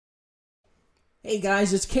Hey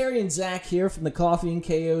guys, it's Carrie and Zach here from the Coffee and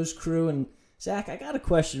KO's crew. And Zach, I got a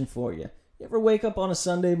question for you. You ever wake up on a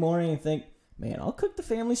Sunday morning and think, man, I'll cook the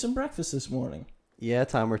family some breakfast this morning? Yeah,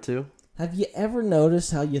 time or two. Have you ever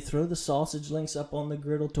noticed how you throw the sausage links up on the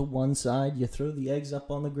griddle to one side, you throw the eggs up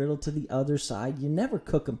on the griddle to the other side? You never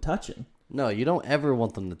cook them touching. No, you don't ever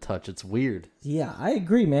want them to touch. It's weird. Yeah, I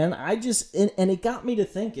agree, man. And it got me to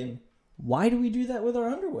thinking, why do we do that with our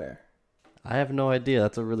underwear? I have no idea.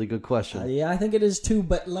 That's a really good question. Yeah, I think it is too.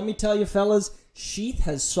 But let me tell you, fellas, Sheath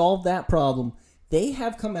has solved that problem. They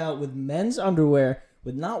have come out with men's underwear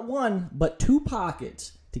with not one, but two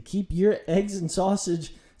pockets to keep your eggs and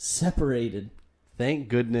sausage separated. Thank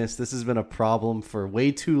goodness. This has been a problem for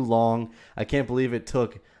way too long. I can't believe it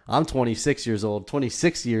took, I'm 26 years old,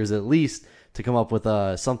 26 years at least, to come up with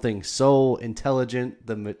something so intelligent.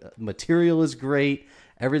 The material is great.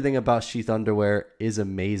 Everything about Sheath underwear is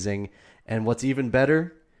amazing. And what's even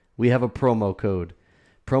better, we have a promo code.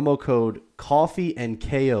 Promo code Coffee and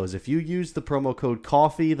KOs. If you use the promo code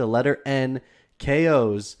Coffee, the letter N,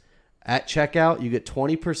 KOs, at checkout, you get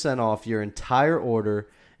 20% off your entire order.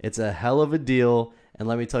 It's a hell of a deal. And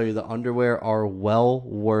let me tell you, the underwear are well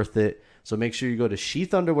worth it. So make sure you go to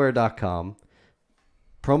sheathunderwear.com.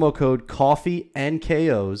 Promo code Coffee and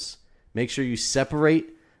KOs. Make sure you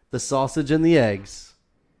separate the sausage and the eggs.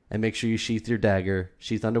 And make sure you sheath your dagger.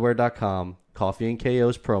 Sheathunderwear.com. Coffee and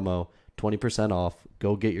KOs promo. 20% off.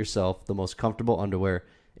 Go get yourself the most comfortable underwear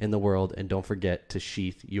in the world. And don't forget to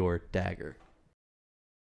sheath your dagger.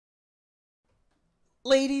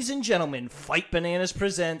 Ladies and gentlemen, Fight Bananas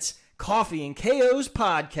presents Coffee and KO's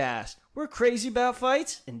podcast. We're crazy about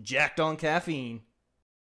fights and jacked on caffeine.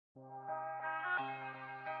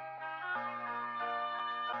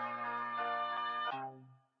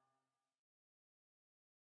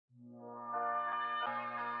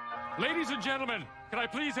 Ladies and gentlemen, can I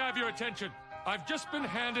please have your attention? I've just been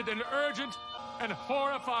handed an urgent and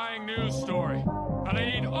horrifying news story. And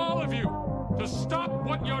I need all of you to stop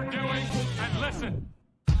what you're doing and listen.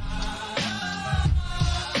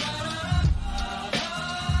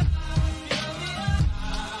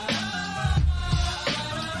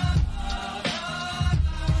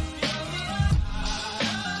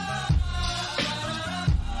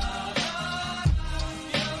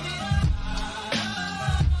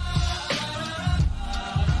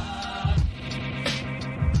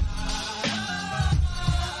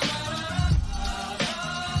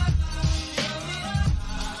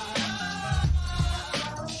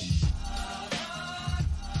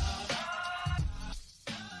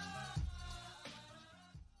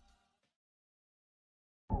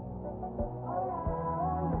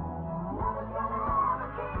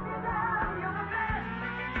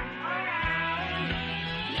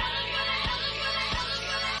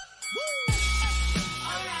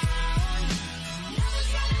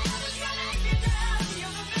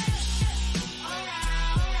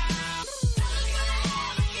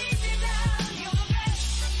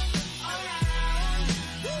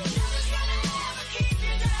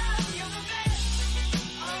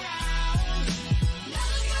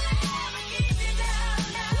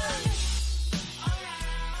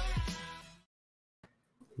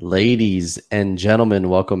 Ladies and gentlemen,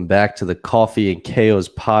 welcome back to the Coffee and KOs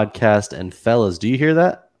podcast. And fellas, do you hear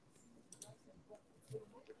that?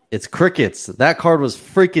 It's crickets. That card was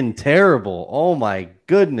freaking terrible. Oh my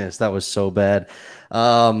goodness, that was so bad.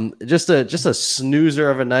 Just a snoozer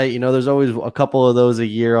of a night. You know, there's always a couple of those a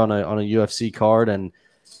year on a UFC card, and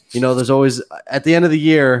you know, there's always at the end of the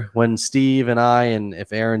year when Steve and I, and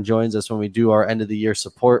if Aaron joins us when we do our end of the year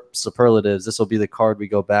support superlatives, this will be the card we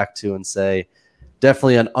go back to and say,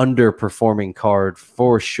 definitely an underperforming card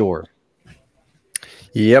for sure.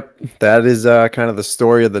 Yep, that is kind of the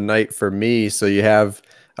story of the night for me. So you have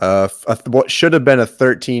what should have been a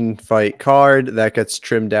 13-fight card that gets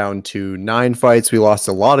trimmed down to 9 fights. We lost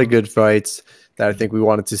a lot of good fights that I think we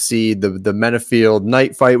wanted to see. The Menafield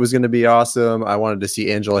Knight fight was going to be awesome. I wanted to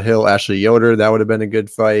see Angela Hill, Ashley Yoder. That would have been a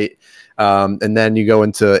good fight. And then you go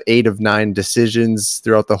into 8 of 9 decisions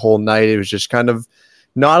throughout the whole night. It was just kind of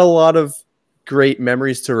not a lot of great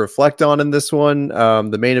memories to reflect on in this one.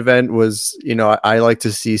 The main event was, you know, I like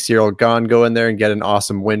to see Cyril Gane go in there and get an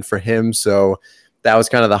awesome win for him. So that was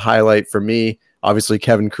kind of the highlight for me. Obviously,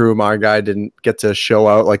 Kevin Krum, our guy, didn't get to show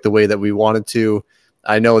out like the way that we wanted to.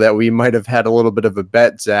 I know that we might have had a little bit of a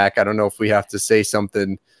bet, Zach. I don't know if we have to say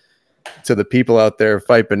something to the people out there,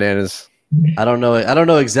 Fight Bananas. I don't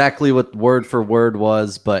know exactly what word for word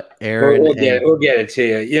was, but Aaron, we'll get it to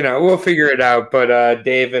you. You know, we'll figure it out. But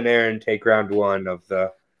Dave and Aaron take round 1 of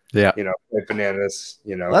the Yeah. Play bananas.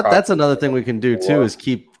 Well, that's another thing we can do too is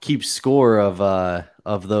keep score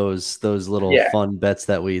of those little fun bets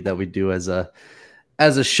that we do as a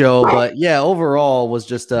show. But yeah, overall was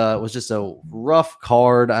just a rough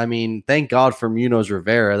card. I mean, thank God for Munoz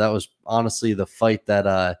Rivera. That was honestly the fight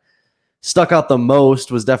that stuck out the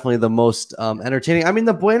most, was definitely the most entertaining. I mean,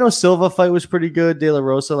 the Bueno Silva fight was pretty good. De La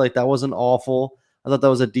Rosa, like, that wasn't awful. I thought that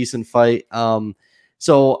was a decent fight.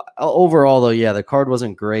 So overall, though, yeah, the card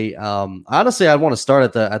wasn't great. Honestly, I'd want to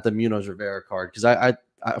start at the Munoz Rivera card because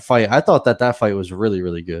I thought that fight was really,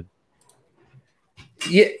 really good.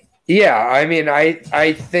 Yeah. I mean,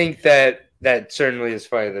 I think that certainly is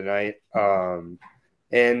fight of the night.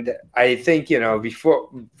 And I think, before,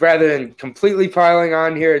 rather than completely piling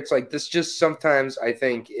on here, it's like this just sometimes I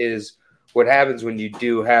think is what happens when you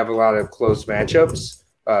do have a lot of close matchups,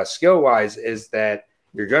 skill-wise, is that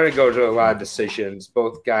you're going to go to a lot of decisions.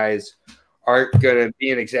 Both guys aren't going to be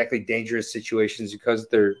in exactly dangerous situations because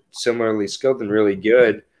they're similarly skilled and really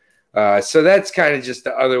good. So that's kind of just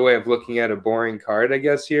the other way of looking at a boring card, I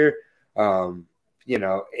guess, here. 8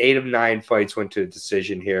 of 9 fights went to a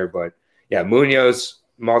decision here, but yeah, Munoz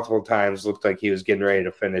multiple times looked like he was getting ready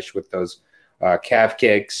to finish with those calf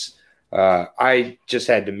kicks. I just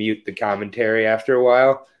had to mute the commentary after a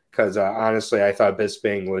while because honestly, I thought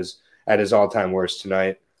Bisping was at his all-time worst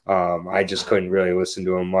tonight. I just couldn't really listen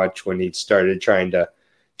to him much when he started trying to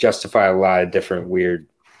justify a lot of different weird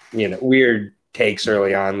takes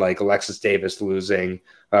early on, like Alexis Davis losing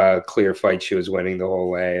a clear fight she was winning the whole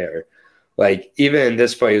way, or like even in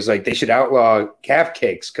this fight, he was like they should outlaw calf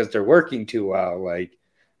kicks because they're working too well. Like,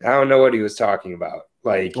 I don't know what he was talking about.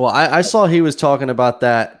 Like, well, I saw he was talking about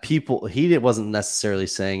that. He wasn't necessarily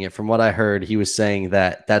saying it. From what I heard, he was saying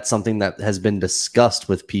that that's something that has been discussed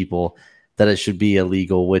with people, that it should be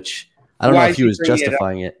illegal, which I don't know if he was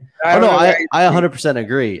justifying it. I 100%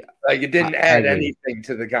 agree. Like, it didn't add anything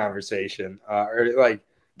to the conversation or like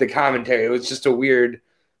the commentary. It was just a weird,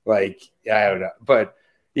 like, I don't know. But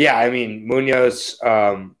yeah, I mean, Munoz,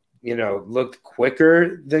 looked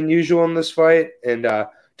quicker than usual in this fight and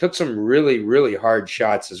took some really, really hard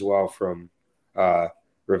shots as well from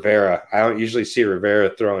Rivera. I don't usually see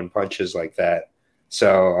Rivera throwing punches like that.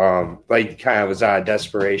 So, kind of was out of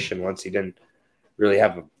desperation once he didn't really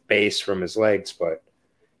have a base from his legs. But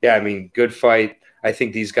yeah, I mean, good fight. I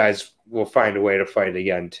think these guys will find a way to fight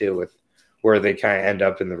again too, with where they kind of end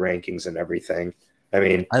up in the rankings and everything. I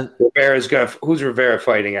mean, who's Rivera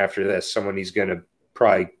fighting after this? Someone he's gonna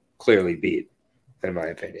probably clearly beat, in my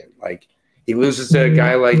opinion. Like, he loses to a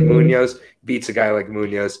guy like Munoz, beats a guy like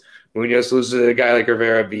Munoz. Munoz loses to a guy like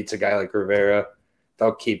Rivera, beats a guy like Rivera.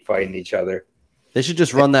 They'll keep fighting each other. They should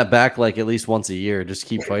just run that back like at least once a year. Just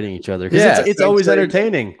keep fighting each other because it's always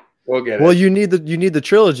entertaining. We'll get it. Well, you need the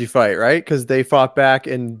trilogy fight, right? Because they fought back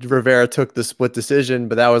and Rivera took the split decision,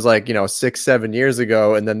 but that was 6-7 years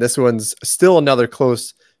ago, and then this one's still another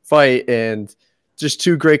close fight, and just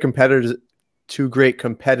two great competitors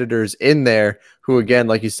in there who, again,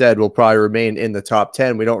 like you said, will probably remain in the top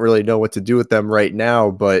 10. We don't really know what to do with them right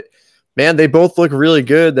now, but man, they both look really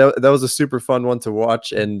good. That was a super fun one to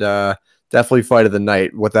watch, and definitely fight of the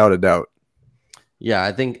night without a doubt. Yeah,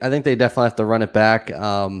 I think they definitely have to run it back.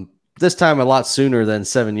 This time a lot sooner than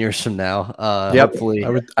 7 years from now. Hopefully, I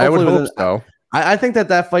would hope so. I think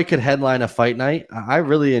that fight could headline a fight night. I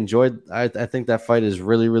really enjoyed. I think that fight is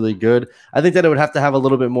really, really good. I think that it would have to have a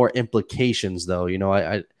little bit more implications, though. It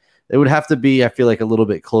would have to be, I feel like, a little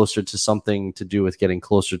bit closer to something to do with getting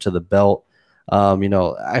closer to the belt.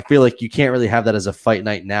 I feel like you can't really have that as a fight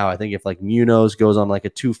night now. I think if Munoz goes on like a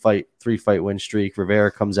 2-fight, 3-fight win streak,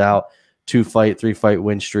 Rivera comes out 2-fight, 3-fight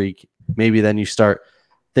win streak, maybe then you start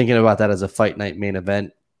thinking about that as a fight night main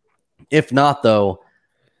event. If not, though,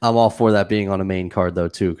 I'm all for that being on a main card though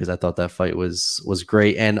too, because I thought that fight was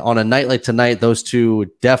great. And on a night like tonight, those two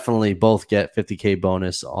definitely both get $50K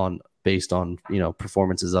bonus based on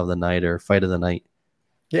performances of the night or fight of the night.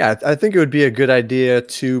 Yeah, I think it would be a good idea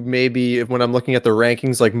to maybe, when I'm looking at the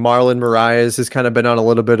rankings, like Marlon Moraes has kind of been on a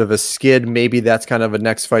little bit of a skid. Maybe that's kind of a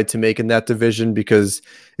next fight to make in that division, because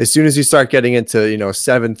as soon as you start getting into,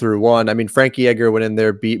 7 through 1, I mean, Frankie Edgar went in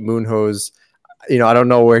there, beat Munoz. I don't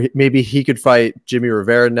know where maybe he could fight Jimmy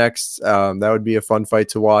Rivera next. That would be a fun fight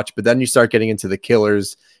to watch. But then you start getting into the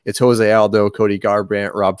killers. It's Jose Aldo, Cody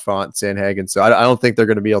Garbrandt, Rob Font, Sandhagen. So I don't think they're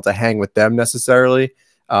going to be able to hang with them necessarily.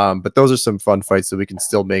 But those are some fun fights that we can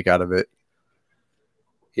still make out of it.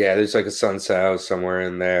 Yeah, there's like a Sunset House somewhere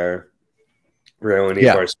in there.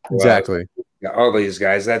 Yeah, exactly. All these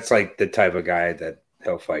guys, that's like the type of guy that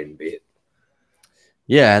he'll fight and beat.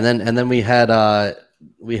 Yeah, and then we had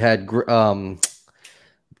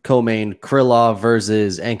co-main Krylov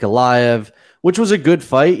versus Ankalaev, which was a good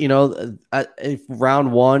fight, at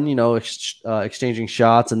round one, exchanging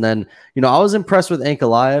shots. And then, I was impressed with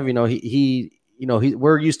Ankalaev.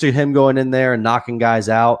 We're used to him going in there and knocking guys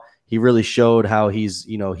out. He really showed how he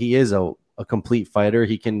is a complete fighter.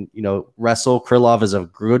 He can, wrestle. Krylov is a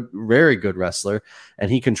good, very good wrestler, and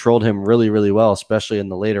he controlled him really, really well, especially in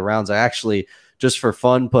the later rounds. I actually, just for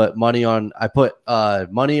fun, put money on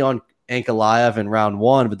Ankalaev in round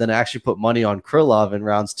one, but then I actually put money on Krylov in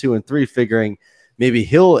rounds 2 and 3, figuring maybe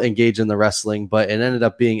he'll engage in the wrestling, but it ended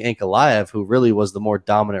up being Ankalaev who really was the more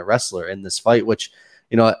dominant wrestler in this fight, which,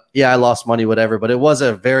 I lost money, whatever, but it was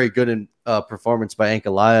a very good performance by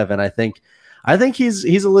Ankalaev, and I think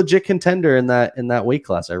he's a legit contender in that weight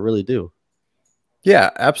class. I really do.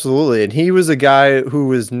 Yeah, absolutely. And he was a guy who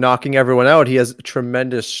was knocking everyone out. He has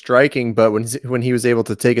tremendous striking, but when he was able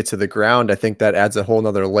to take it to the ground, I think that adds a whole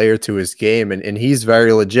nother layer to his game. And he's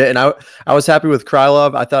very legit. And I was happy with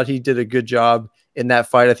Krylov. I thought he did a good job in that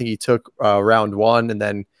fight. I think he took round 1, and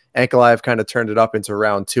then Ankalaev kind of turned it up into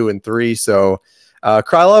round 2 and 3. So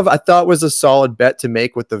Krylov, I thought, was a solid bet to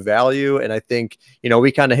make with the value. And I think,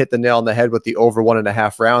 we kind of hit the nail on the head with the over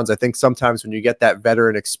 1.5 rounds. I think sometimes when you get that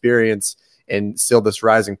veteran experience and still this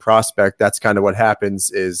rising prospect, that's kind of what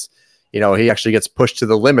happens is, he actually gets pushed to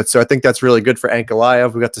the limit. So I think that's really good for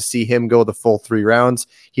Ankalaev. We got to see him go the full 3 rounds.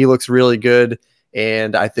 He looks really good.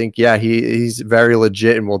 And I think, he's very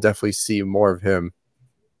legit, and we'll definitely see more of him.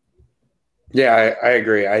 Yeah, I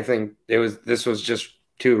agree. I think this was just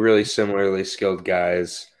 2 really similarly skilled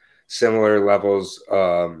guys, similar levels,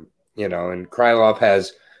 and Krylov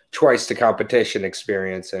has twice the competition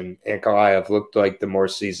experience, and Ankalaev looked like the more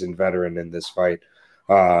seasoned veteran in this fight.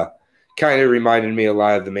 Kind of reminded me a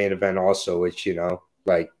lot of the main event also, which,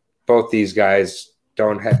 like both these guys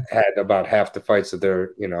had about half the fights of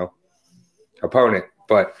their, opponent.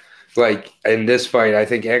 But like in this fight, I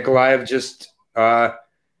think Ankalaev just, I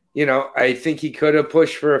think he could have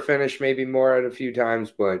pushed for a finish maybe more at a few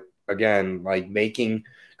times. But again, like making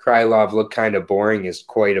Krylov look kind of boring is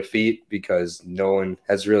quite a feat, because no one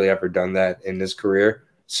has really ever done that in his career.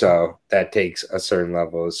 So that takes a certain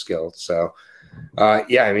level of skill. So,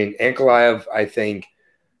 Ankalaev, I think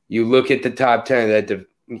you look at the top 10,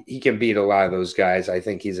 he can beat a lot of those guys. I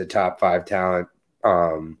think he's a top 5 talent.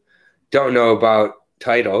 Don't know about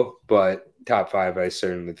title, but top 5, I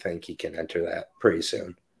certainly think he can enter that pretty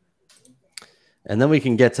soon. And then we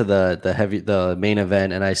can get to the main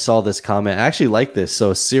event. And I saw this comment. I actually like this.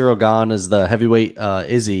 So Cyril Gane is the heavyweight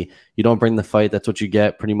Izzy. You don't bring the fight. That's what you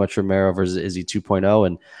get. Pretty much Romero versus Izzy 2.0.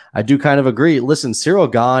 And I do kind of agree. Listen, Cyril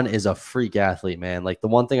Gane is a freak athlete, man. Like the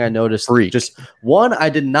one thing I noticed, I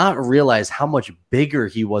did not realize how much bigger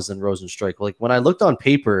he was than Rozenstruik. Like when I looked on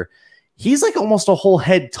paper, he's like almost a whole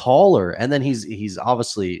head taller. And then he's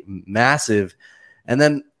obviously massive. And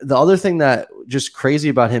then the other thing that just crazy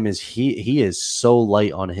about him is he is so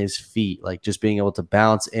light on his feet, like just being able to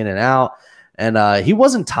bounce in and out. And he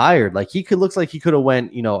wasn't tired. Like looks like he could have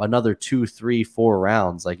went, another 2, 3, 4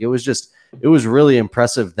 rounds. Like it was really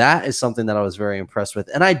impressive. That is something that I was very impressed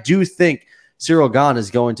with. And I do think Cyril Gane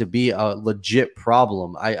is going to be a legit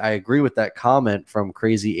problem. I agree with that comment from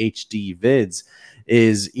Crazy HD Vids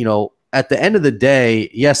is, at the end of the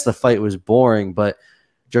day, yes, the fight was boring, but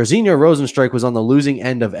Jairzinho Rozenstruik was on the losing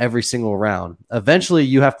end of every single round. Eventually,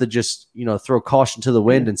 you have to just, throw caution to the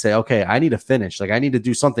wind and say, okay, I need to finish. Like, I need to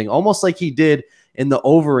do something, almost like he did in the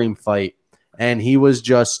Overeem fight. And he was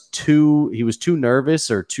too nervous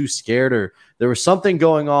or too scared, or there was something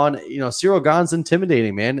going on. Cyril Gane's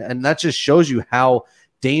intimidating, man. And that just shows you how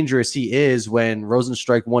dangerous he is when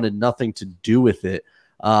Rozenstruik wanted nothing to do with it.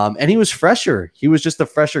 And he was fresher. He was just a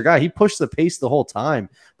fresher guy. He pushed the pace the whole time,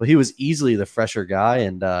 but he was easily the fresher guy.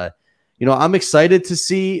 And, I'm excited to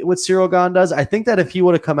see what Cyril Gane does. I think that if he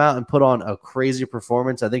would have come out and put on a crazy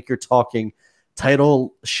performance, I think you're talking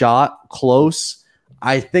title shot close.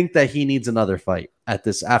 I think that he needs another fight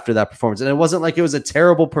after that performance. And it wasn't like it was a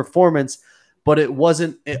terrible performance, but it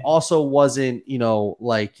also wasn't,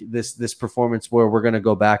 like this performance where we're going to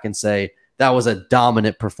go back and say that was a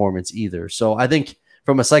dominant performance either. So I think,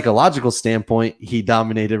 from a psychological standpoint, he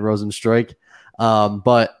dominated Rozenstruik.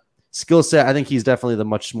 But skill set, I think he's definitely the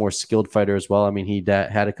much more skilled fighter as well. I mean, he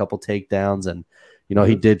had a couple takedowns, and,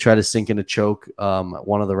 he did try to sink in a choke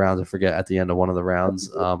one of the rounds. I forget at the end of one of the rounds.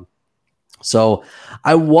 So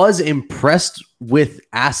I was impressed with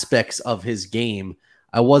aspects of his game.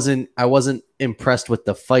 I wasn't impressed with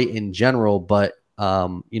the fight in general, but,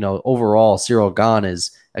 overall, Cyril Gane is,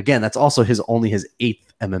 again, that's also only his 8th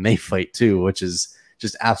MMA fight too, which is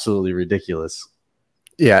just absolutely ridiculous.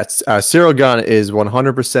 Yeah, Cyril Gane is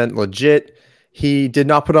 100% legit. He did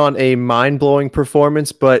not put on a mind-blowing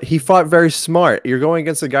performance, but he fought very smart. You're going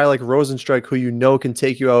against a guy like Rozenstruik, who you know can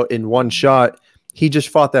take you out in one shot. He just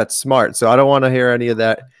fought that smart. So I don't want to hear any of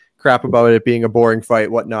that crap about it being a boring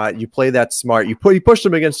fight, whatnot. You play that smart. He pushed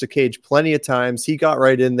him against the cage plenty of times. He got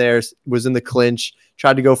right in there, was in the clinch,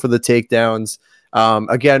 tried to go for the takedowns.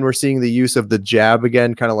 Again, we're seeing the use of the jab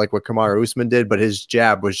again, kind of like what Kamaru Usman did, but his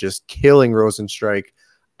jab was just killing Rozenstruik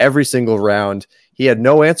every single round. He had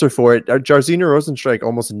no answer for it. Jairzinho Rozenstruik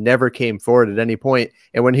almost never came forward at any point.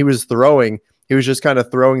 And when he was throwing, he was just kind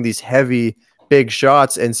of throwing these heavy, big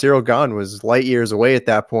shots. And Cyril Gane was light years away at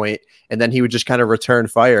that point. And then he would just kind of return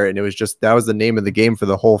fire. And it was just, that was the name of the game for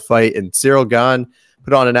the whole fight. And Cyril Gane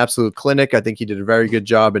put on an absolute clinic. I think he did a very good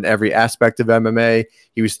job in every aspect of MMA.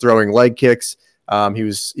 He was throwing leg kicks. He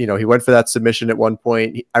was, he went for that submission at one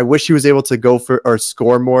point. I wish he was able to go for or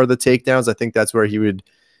score more of the takedowns. I think that's where he would,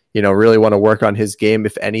 really want to work on his game,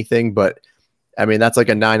 if anything. But I mean, that's like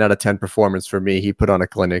a 9 out of 10 performance for me. He put on a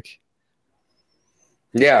clinic.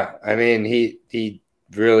 Yeah, I mean, he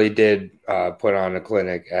really did put on a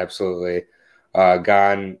clinic. Absolutely.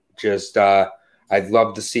 Gane just, I'd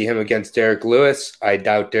love to see him against Derek Lewis. I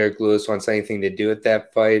doubt Derek Lewis wants anything to do with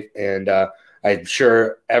that fight. And I'm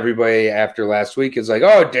sure everybody after last week is like,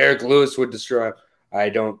 oh, Derek Lewis would destroy him. I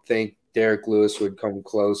don't think Derek Lewis would come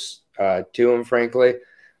close to him, frankly.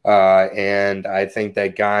 And I think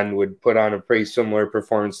that Gane would put on a pretty similar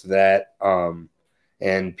performance to that.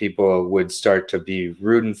 And people would start to be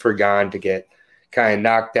rooting for Gane to get kind of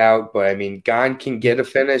knocked out. But I mean, Gane can get a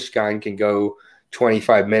finish. Gane can go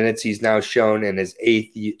 25 minutes. He's now shown in his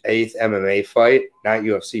eighth MMA fight, not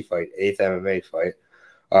UFC fight, eighth MMA fight.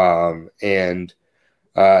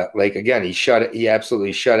 Again, he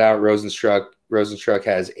absolutely shut out Rozenstruik. Rozenstruik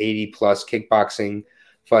has 80 plus kickboxing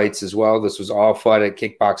fights as well. This was all fought at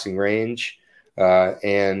kickboxing range.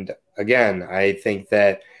 And again, I think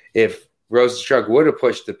that if Rozenstruik would have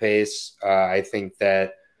pushed the pace, I think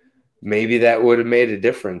that maybe that would have made a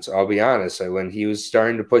difference. I'll be honest. When he was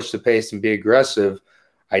starting to push the pace and be aggressive,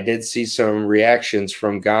 I did see some reactions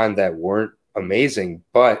from Gane that weren't amazing,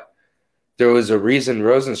 but there was a reason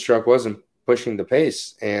Rozenstruik wasn't pushing the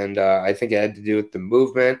pace. And I think it had to do with the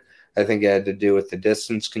movement. I think it had to do with the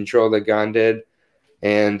distance control that Gane did.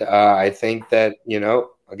 And I think that,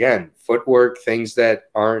 again, footwork, things that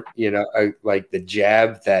aren't, like the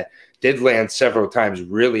jab that did land several times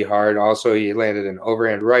really hard. Also, he landed an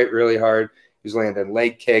overhand right really hard. He was landing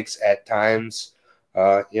leg kicks at times.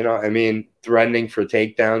 Threatening for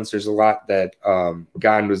takedowns. There's a lot that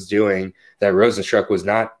Gane was doing that Rozenstruik was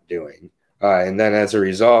not doing. And then as a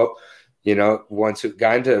result, once it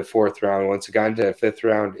got into the fourth round, once it got into the fifth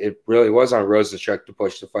round, it really was on Rozenstruik to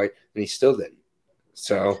push the fight, and he still didn't.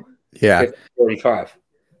 So, yeah, 45.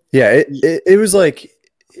 Yeah, it was like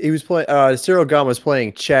he was playing. Cyril Gane was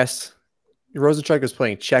playing chess. Rozenstruik was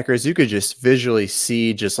playing checkers. You could just visually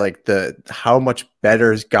see just like how much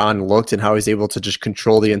better Gane looked and how he's able to just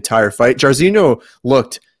control the entire fight. Jairzinho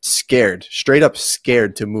looked scared, straight up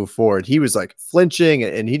scared to move forward. He was like flinching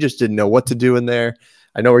and he just didn't know what to do in there.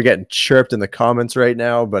 I know we're getting chirped in the comments right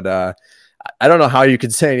now, but I don't know how you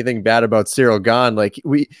could say anything bad about Cyril Gane. Like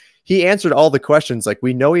he answered all the questions. Like,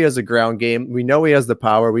 we know he has a ground game. We know he has the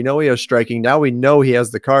power. We know he has striking. Now we know he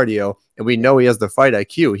has the cardio, and we know he has the fight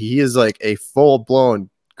IQ. He is like a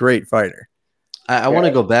full-blown great fighter. I want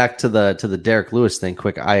to go back to the Derek Lewis thing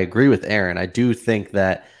quick. I agree with Aaron. I do think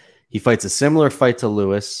that he fights a similar fight to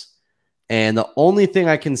Lewis. And the only thing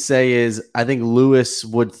I can say is I think Lewis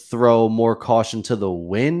would throw more caution to the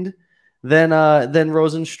wind than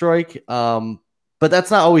Rozenstruik. But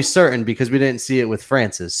that's not always certain because we didn't see it with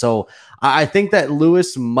Francis. So I think that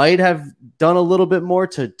Lewis might have done a little bit more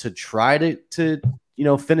to try to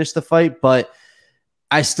finish the fight, but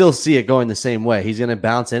I still see it going the same way. He's going to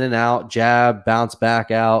bounce in and out, jab, bounce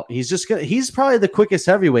back out. He's probably the quickest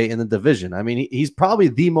heavyweight in the division. I mean, he's probably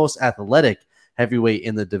the most athletic heavyweight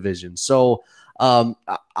in the division. So I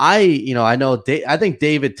think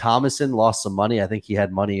David Thomason lost some money. I think he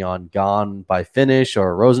had money on Gane by finish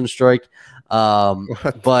or Rozenstruik.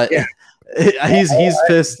 But yeah. he's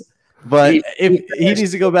pissed. But if he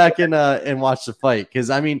needs to go back and watch the fight, because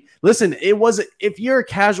I mean, listen, if you're a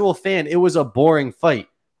casual fan, it was a boring fight.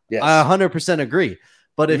 Yes. I 100% agree.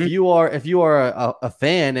 But if you are a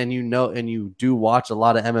fan and you do watch a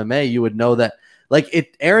lot of MMA, you would know that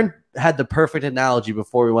Aaron had the perfect analogy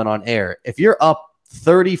before we went on air. If you're up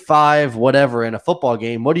 35 whatever in a football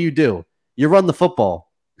game, what do? You run the football.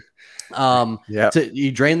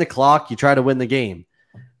 You drain the clock, you try to win the game.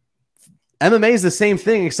 MMA is the same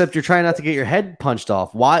thing, except you're trying not to get your head punched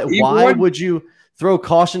off. Why would you throw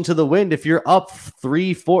caution to the wind. If you're up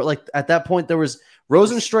 3-4, like at that point,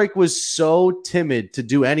 Rozenstruik was so timid to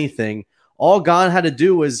do anything. All Gane had to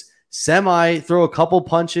do was throw a couple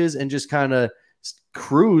punches and just kind of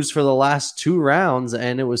cruise for the last 2 rounds,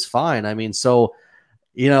 and it was fine. I mean, so,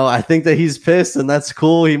 I think that he's pissed, and that's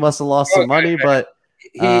cool. He must have lost some money, but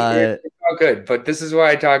it's all good. But this is what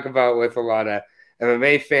I talk about with a lot of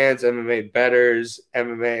MMA fans, MMA bettors,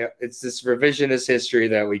 MMA. It's this revisionist history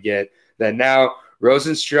that we get, that now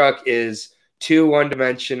Rozenstruik is too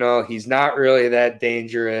one-dimensional. He's not really that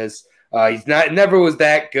dangerous. Never was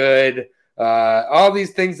that good. All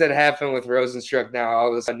these things that happen with Rozenstruik now,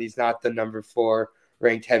 all of a sudden he's not the number 4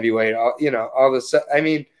 ranked heavyweight. All of a sudden, I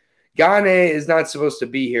mean, Gane is not supposed to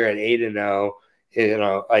be here at 8-0.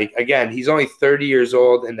 Again, he's only 30 years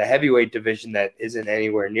old in the heavyweight division that isn't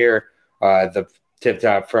anywhere near the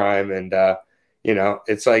tip-top prime. And,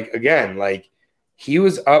 it's like, again, like, he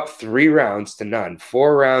was up 3 rounds to none,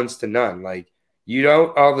 4 rounds to none. Like, you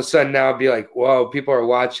don't all of a sudden now be like, whoa, people are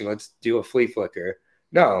watching, let's do a flea flicker.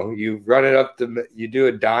 No, you run it up, you do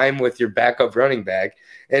a dime with your backup running back.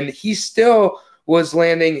 And he still was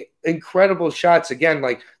landing incredible shots. Again,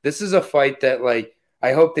 like, this is a fight that, like,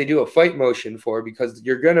 I hope they do a fight motion for, because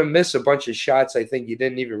you're going to miss a bunch of shots I think you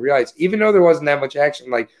didn't even realize, even though there wasn't that much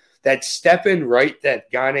action. Like, that step in right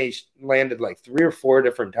that Gane landed like 3 or 4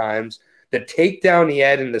 different times. The takedown he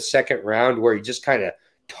had in the second round where he just kind of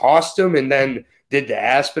tossed him and then did the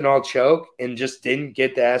Aspinall choke and just didn't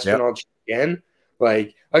get the Aspinall choke again.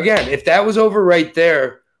 Like, again, if that was over right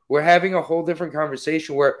there, we're having a whole different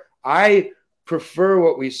conversation, where I prefer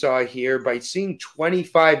what we saw here by seeing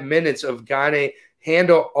 25 minutes of Gane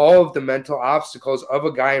handle all of the mental obstacles of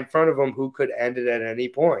a guy in front of him who could end it at any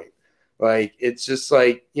point. Like, it's just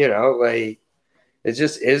like, like, it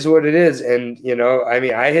just is what it is. And, I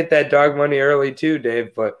mean, I hit that dog money early too,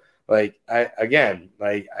 Dave, but like,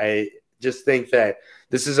 I just think that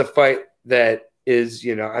this is a fight that is,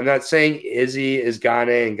 I'm not saying Izzy is Gane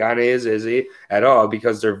and Gane is Izzy at all,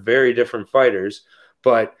 because they're very different fighters.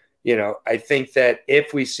 But, I think that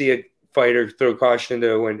if we see a fighter throw caution into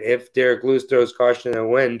the wind, if Derek Lewis throws caution in the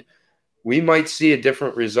wind, we might see a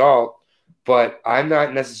different result. But I'm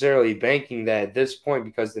not necessarily banking that at this point,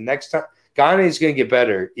 because the next time Gane is going to get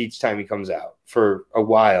better each time he comes out for a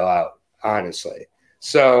while out, honestly.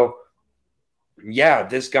 So, yeah,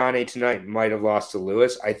 this Gane tonight might have lost to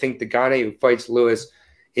Lewis. I think the Gane who fights Lewis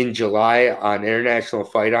in July on International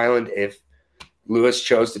Fight Island, if Lewis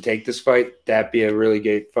chose to take this fight, that'd be a really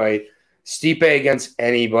good fight. Stipe against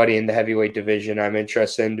anybody in the heavyweight division I'm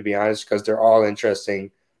interested in, to be honest, because they're all interesting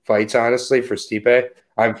fights, honestly, for Stipe.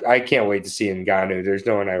 I can't wait to see Ngannou. There's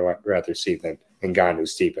no one I'd rather see than Ngannou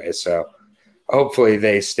Stipe. So hopefully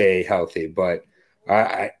they stay healthy. But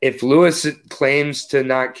if Lewis claims to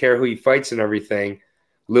not care who he fights and everything,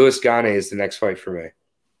 Lewis Gane is the next fight for me.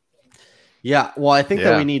 Yeah, well, I think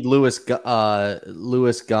that we need Lewis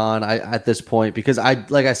Gane at this point, because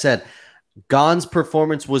like I said, Gane's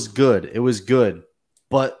performance was good. It was good,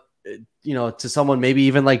 but to someone maybe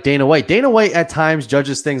even like Dana White. Dana White at times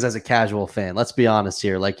judges things as a casual fan. Let's be honest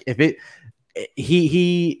here. Like, if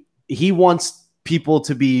he wants people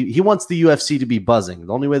to be, he wants the UFC to be buzzing.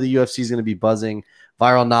 The only way the UFC is going to be buzzing,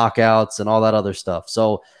 viral knockouts and all that other stuff.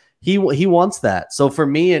 So he wants that. So for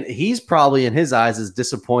me, and he's probably in his eyes is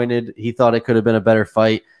disappointed. He thought it could have been a better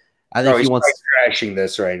fight. I think he wants crashing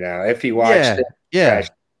this right now. If he watched it, yeah.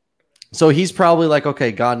 So he's probably like,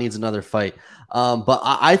 okay, God needs another fight. But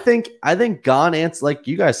I think Gane answered, like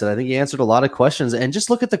you guys said, I think he answered a lot of questions. And just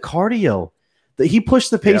look at the cardio. He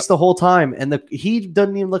pushed the pace the whole time, and he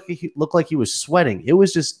doesn't even look like he was sweating. It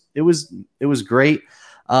was great.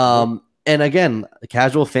 And again, a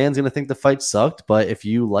casual fan's gonna think the fight sucked, but if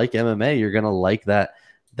you like MMA, you're gonna like that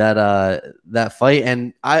fight.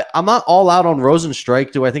 And I'm not all out on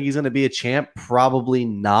Rozenstruik. Do I think he's gonna be a champ? Probably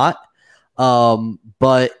not.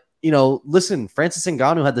 But listen, Francis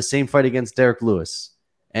Ngannou had the same fight against Derek Lewis,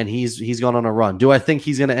 and he's gone on a run. Do I think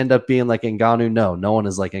he's going to end up being like Ngannou? No one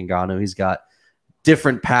is like Ngannou. He's got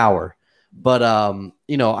different power. But, I'm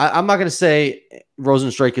not going to say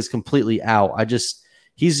Rozenstruik is completely out.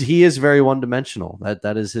 He is very one-dimensional.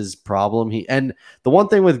 That is his problem. And the one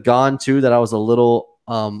thing with Gane, too, that I was a little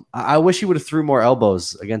I wish he would have threw more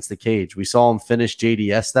elbows against the cage. We saw him finish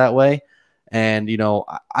JDS that way. And,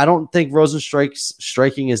 I don't think Rozenstruik's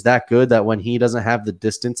striking is that good that when he doesn't have the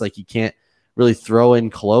distance, like he can't really throw in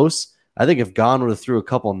close. I think if Gane would have threw a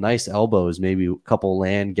couple nice elbows, maybe a couple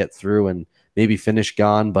land, get through and maybe finish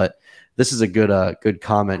Gane. But this is a good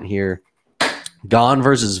comment here. Gane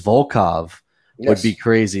versus Volkov would be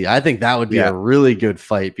crazy. I think that would be a really good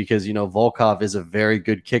fight because, Volkov is a very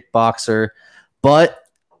good kickboxer. but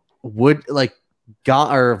would like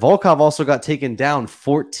Volkov also got taken down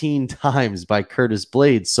 14 times by Curtis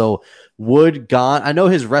Blades. So would Gane, I know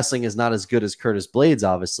his wrestling is not as good as Curtis Blades,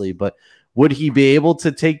 obviously, but would he be able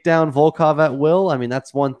to take down Volkov at will? I mean,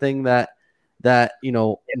 that's one thing that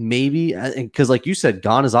maybe, because like you said,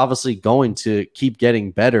 Gane is obviously going to keep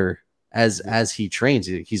getting better as he trains.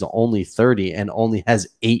 He's only 30 and only has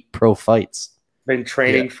 8 pro fights. Been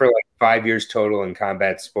training for like 5 years total in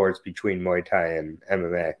combat sports between Muay Thai and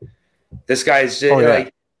MMA. This guy's just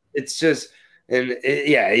like, it's just, and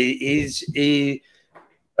he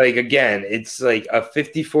like, again, it's like a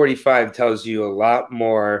 50-45 tells you a lot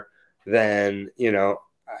more than,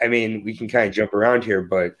 I mean, we can kind of jump around here,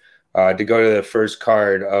 but to go to the first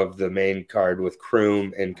card of the main card with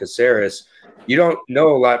Kroom and Caceres, you don't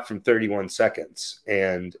know a lot from 31 seconds.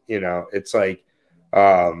 And, it's like,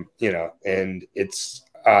 and it's,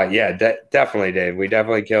 definitely, Dave. We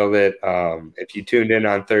definitely killed it. If you tuned in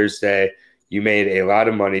on Thursday, you made a lot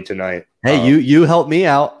of money tonight. Hey, you helped me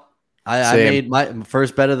out. I made my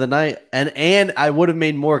first bet of the night, and I would have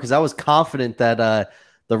made more because I was confident that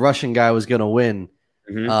the Russian guy was going to win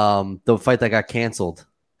the fight that got canceled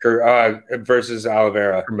versus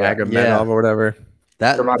Oliveira, Magomedov or whatever.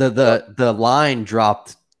 That the line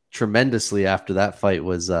dropped tremendously after that fight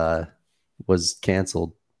was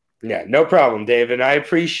canceled. Yeah, no problem, Dave. And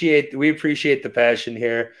we appreciate the passion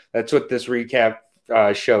here. That's what this recap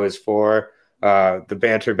show is for. The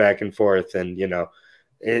banter back and forth. And,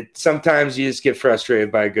 sometimes you just get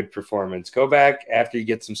frustrated by a good performance. Go back after you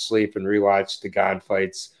get some sleep and rewatch the Gane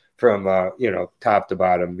fights from, top to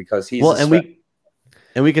bottom, because he's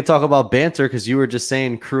and we could talk about banter because you were just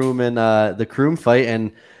saying Kroom and the Kroom fight.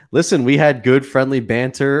 And listen, we had good friendly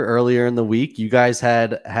banter earlier in the week. You guys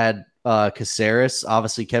had Caceres.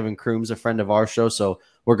 Obviously, Kevin Kroom's a friend of our show, so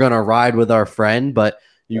we're going to ride with our friend. But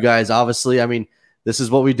you guys, obviously, I mean, this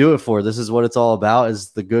is what we do it for. This is what it's all about,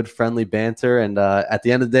 is the good friendly banter. And at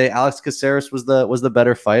the end of the day, Alex Caceres was the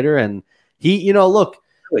better fighter. And he, look,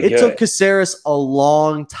 it took Caceres a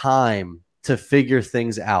long time to figure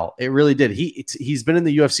things out. It really did. He's been in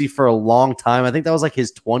the UFC for a long time. I think that was like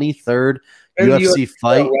his 23rd UFC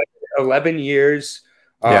fight. 11 years.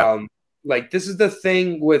 Like, this is the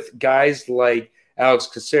thing with guys like Alex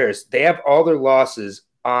Caceres. They have all their losses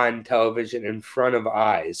on television in front of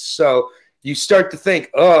eyes. So you start to think,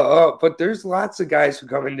 but there's lots of guys who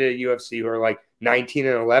come into UFC who are like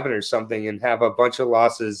 19-11 or something and have a bunch of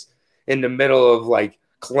losses in the middle of like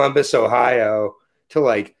Columbus, Ohio, to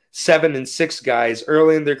like 7-6 guys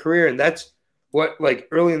early in their career. And that's what like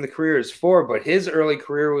early in the career is for. But his early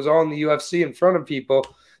career was all in the UFC in front of people,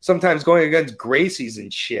 sometimes going against Gracies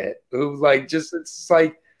and shit, who like just, it's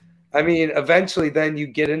like, I mean, eventually then you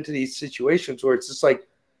get into these situations where it's just like,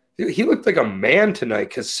 dude, he looked like a man tonight.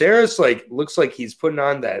 Caceres like looks like he's putting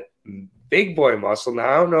on that big boy muscle. Now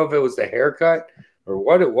I don't know if it was the haircut or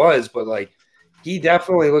what it was, but like he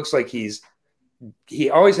definitely looks like he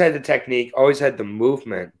always had the technique, always had the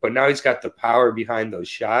movement, but now he's got the power behind those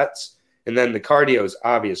shots. And then the cardio is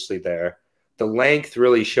obviously there. The length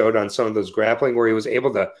really showed on some of those grappling where he was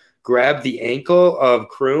able to grab the ankle of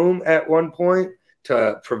Kroom at one point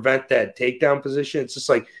to prevent that takedown position. It's just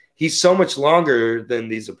like he's so much longer than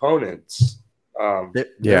these opponents.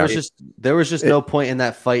 There was just no point in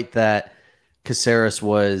that fight that Caceres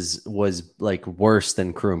was like worse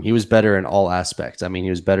than Kroom. He was better in all aspects. I mean,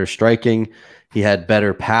 he was better striking. He had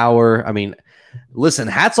better power. I mean, listen,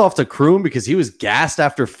 hats off to Kroom because he was gassed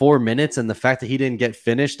after 4 minutes, and the fact that he didn't get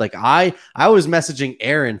finished. Like I was messaging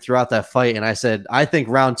Aaron throughout that fight, and I said, I think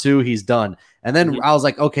round 2 he's done. And then I was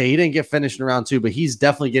like, okay, he didn't get finished in round 2, but he's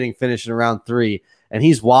definitely getting finished in round 3. And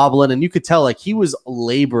he's wobbling, and you could tell like he was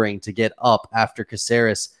laboring to get up after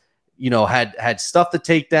Caceres, had stuff to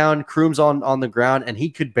take down. Kroom's on the ground, and he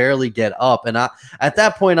could barely get up. And at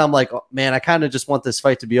that point, I'm like, oh, man, I kind of just want this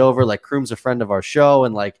fight to be over. Like Kroom's a friend of our show,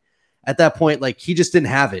 and like at that point, like he just didn't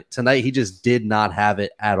have it tonight. He just did not have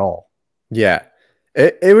it at all. Yeah,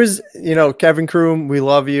 it was Kevin Kroom, we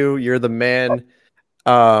love you. You're the man.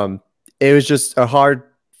 It was just a hard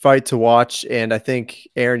fight to watch, and I think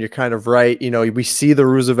Aaron, you're kind of right. We see the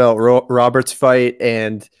Roosevelt Roberts fight,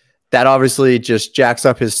 and that obviously just jacks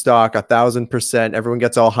up his stock 1,000%. Everyone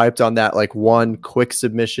gets all hyped on that like one quick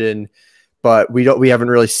submission, but we haven't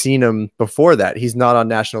really seen him before that. He's not on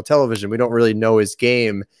national television. We don't really know his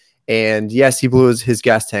game, and yes, he blew his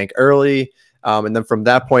gas tank early, and then from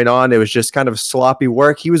that point on, it was just kind of sloppy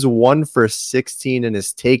work. He was 1 for 16 in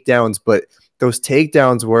his takedowns, but those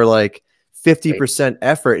takedowns were like 50%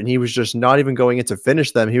 effort, and he was just not even going in to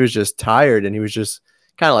finish them. He was just tired, and he was just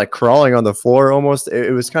kind of like crawling on the floor almost.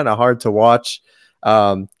 It was kind of hard to watch.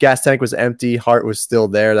 Gas tank was empty. Heart was still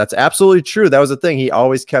there. That's absolutely true. That was the thing. He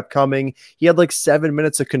always kept coming. He had like 7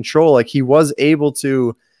 minutes of control. Like he was able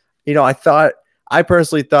to, I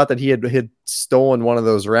personally thought that he had stolen one of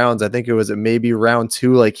those rounds. I think it was maybe round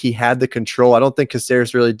 2. Like he had the control. I don't think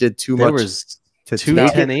Caceres really did too much. There was to 2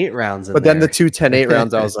 10-8 rounds in but there. then the 2 10-8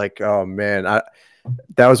 rounds, I was like, oh man,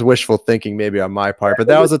 that was wishful thinking maybe on my part, but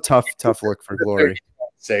that was a tough look for Glory.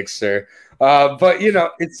 6, sir. But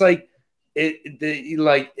it's like it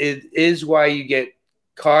is why you get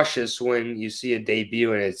cautious when you see a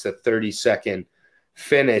debut and it's a 30-second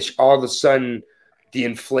finish. All of a sudden, the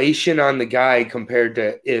inflation on the guy compared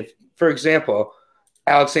to if, for example,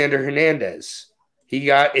 Alexander Hernandez, he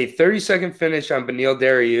got a 30-second finish on Beneil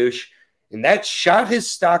Dariush, and that shot his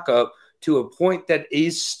stock up to a point that he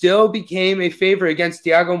still became a favorite against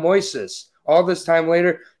Thiago Moises. All this time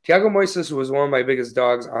later, Thiago Moises was one of my biggest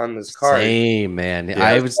dogs on this card. Same, man. Yeah.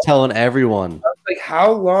 I was telling everyone. I was like,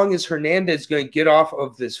 how long is Hernandez going to get off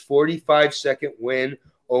of this 45-second win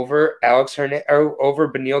over over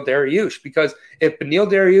Beneil Dariush? Because if Beneil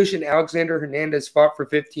Dariush and Alexander Hernandez fought for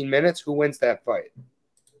 15 minutes, who wins that fight?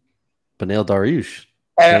 Beneil Dariush.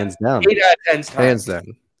 Hands down. 8 out of 10 times. Hands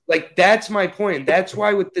down. Like, that's my point. And that's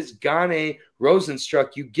why with this Gane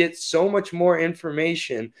Rozenstruik, you get so much more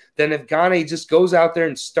information than if Gane just goes out there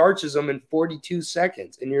and starches them in 42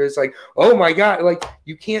 seconds. And you're just like, oh my God, like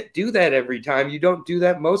you can't do that every time. You don't do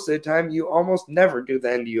that most of the time. You almost never do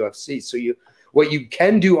that in the UFC. So what you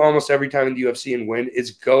can do almost every time in the UFC and win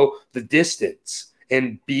is go the distance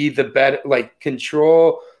and be the better, like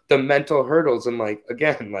control the mental hurdles. And like,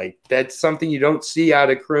 again, like that's something you don't see out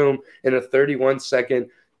of Kroom in a 31-second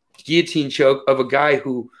guillotine choke of a guy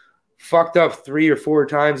who fucked up 3 or 4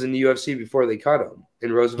 times in the UFC before they cut him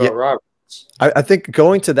in Roosevelt Roberts. I think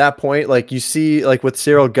going to that point, like you see, like with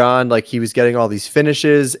Cyril Gane, like he was getting all these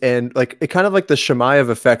finishes, and like it kind of like the Shemaev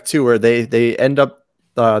effect too, where they end up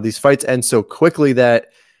these fights end so quickly that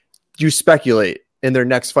you speculate in their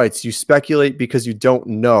next fights. You speculate because you don't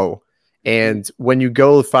know. And when you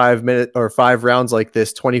go 5 minutes or 5 rounds like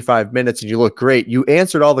this, 25 minutes, and you look great, you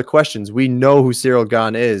answered all the questions. We know who Cyril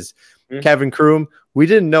Gane is. Kevin Kroom, we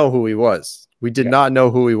didn't know who he was. We did not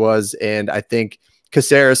know who he was. And I think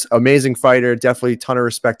Caceres, amazing fighter, definitely a ton of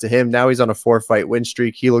respect to him. Now he's on a 4-fight win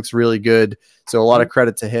streak. He looks really good. So a lot of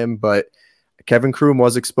credit to him. But Kevin Kroom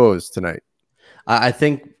was exposed tonight. I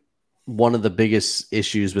think one of the biggest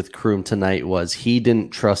issues with Kroom tonight was he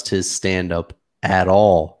didn't trust his stand-up at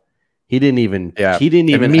all. He didn't even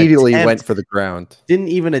immediately went for the ground. Didn't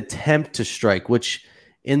even attempt to strike, which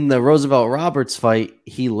in the Roosevelt Roberts fight,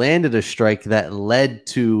 he landed a strike that led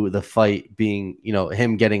to the fight being,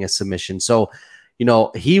 him getting a submission. So,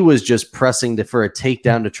 he was just pressing for a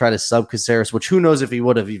takedown to try to sub Caceres, which who knows if he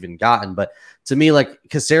would have even gotten. But to me, like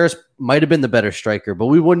Caceres might have been the better striker, but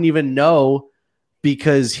we wouldn't even know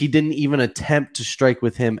because he didn't even attempt to strike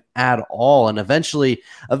with him at all. And eventually,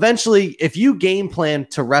 if you game plan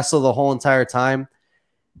to wrestle the whole entire time,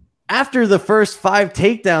 after the first 5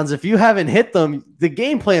 takedowns, if you haven't hit them, the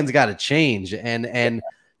game plan's got to change. And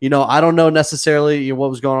I don't know necessarily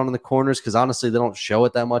what was going on in the corners because honestly, they don't show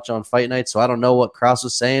it that much on fight night. So I don't know what Krause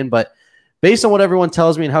was saying, but based on what everyone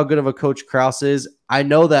tells me and how good of a coach Krause is, I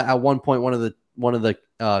know that at one point one of the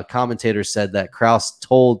commentators said that Krause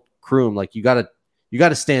told Kroom, like, you got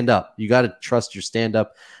to stand up. You got to trust your stand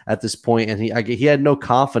up at this point. And he had no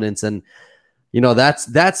confidence. And,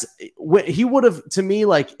 that's he would have, to me,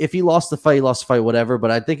 like if he lost the fight, whatever. But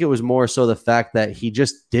I think it was more so the fact that he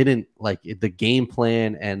just didn't like the game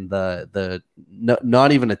plan and the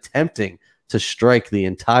not even attempting to strike the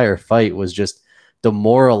entire fight was just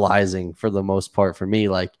demoralizing for the most part for me.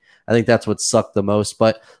 Like, I think that's what sucked the most.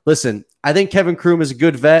 But listen, I think Kevin Kroom is a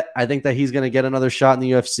good vet. I think that he's going to get another shot in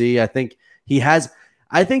the UFC. I think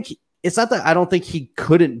it's not that I don't think he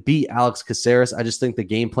couldn't beat Alex Caceres. I just think the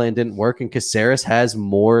game plan didn't work, and Caceres has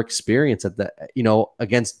more experience at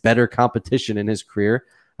against better competition in his career.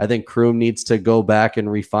 I think Kroom needs to go back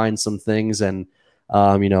and refine some things and,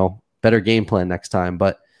 better game plan next time.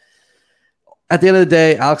 But at the end of the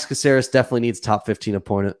day, Alex Caceres definitely needs top 15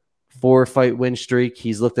 opponent. 4-fight win streak.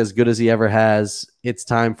 He's looked as good as he ever has. It's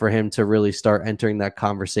time for him to really start entering that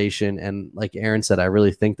conversation. And like Aaron said, I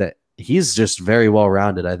really think that he's just very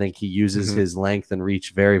well-rounded. I think he uses his length and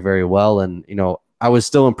reach very, very well. And, I was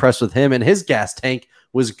still impressed with him, and his gas tank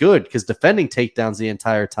was good because defending takedowns the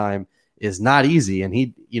entire time is not easy. And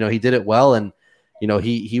he did it well. And,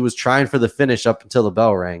 he was trying for the finish up until the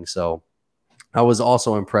bell rang. So I was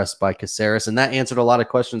also impressed by Caceres, and that answered a lot of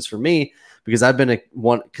questions for me because I've been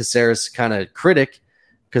one Caceres kind of critic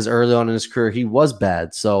because early on in his career, he was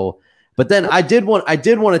bad. So, But then I did want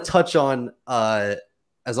to touch on,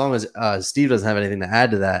 as long as Steve doesn't have anything to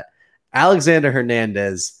add to that, Alexander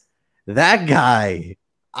Hernandez, that guy,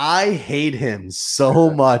 I hate him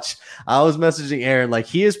so much. I was messaging Aaron, like,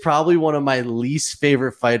 he is probably one of my least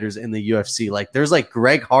favorite fighters in the UFC. Like, there's like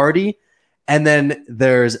Greg Hardy, and then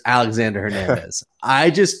there's Alexander Hernandez.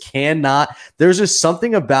 I just cannot. There's just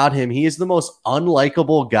something about him. He is the most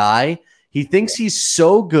unlikable guy. He thinks he's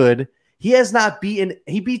so good. He has not beaten.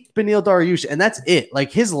 He beat Beneil Dariush, and that's it.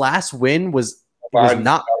 Like, his last win was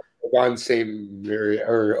not on same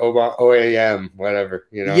or OAM, whatever,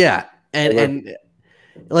 you know. Yeah, and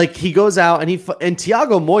like, he goes out and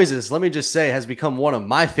Thiago Moises, let me just say, has become one of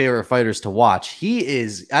my favorite fighters to watch. He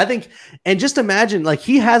is, I think, and just imagine, like,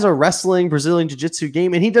 he has a wrestling Brazilian jiu-jitsu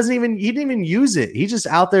game, and he didn't even use it. He's just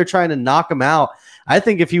out there trying to knock him out. I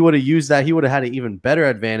think if he would have used that, he would have had an even better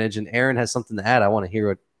advantage. And Aaron has something to add. I want to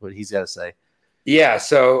hear what he's got to say. Yeah,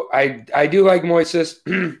 so I do like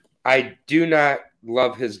Moises. I do not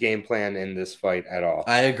love his game plan in this fight at all.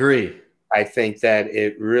 I agree. I think that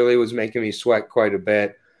it really was making me sweat quite a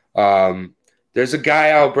bit. There's a guy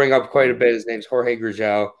I'll bring up quite a bit. His name's Jorge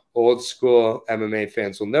Gurgel. Old school MMA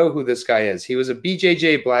fans will know who this guy is. He was a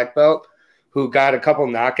BJJ black belt who got a couple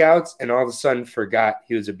knockouts and all of a sudden forgot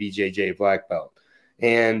he was a BJJ black belt.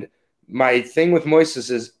 And my thing with Moises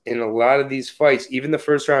is, in a lot of these fights, even the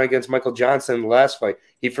first round against Michael Johnson in the last fight,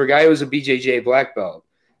 he forgot he was a BJJ black belt.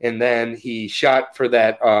 And then he shot for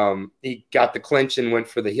that. He got the clinch and went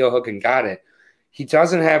for the heel hook and got it. He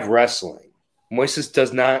doesn't have wrestling. Moises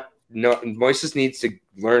does not know. Moises needs to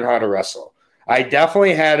learn how to wrestle. I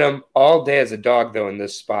definitely had him all day as a dog, though, in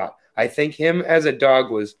this spot. I think him as a dog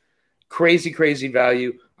was crazy, crazy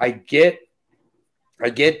value. I get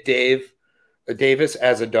Davis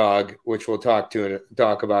as a dog, which we'll talk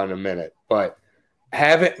about in a minute. But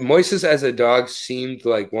Moises as a dog seemed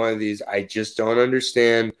like one of these. I just don't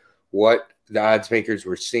understand what the odds makers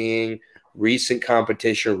were seeing, recent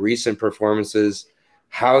competition, recent performances,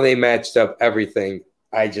 how they matched up, everything.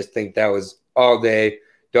 I just think that was all day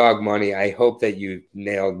dog money. I hope that you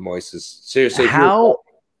nailed Moises. Seriously,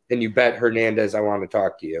 and you bet Hernandez, I want to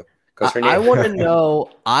talk to you. I want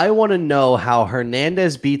to know how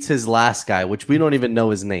Hernandez beats his last guy, which we don't even know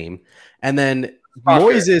his name. And then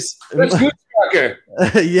Moises.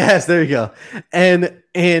 Yes, there you go.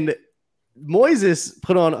 And Moises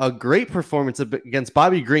put on a great performance against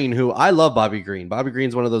Bobby Green, who I love. Bobby Green. Bobby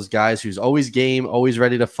Green's one of those guys who's always game, always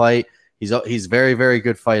ready to fight. He's very, very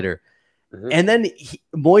good fighter. Mm-hmm. And then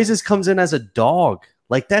Moises comes in as a dog.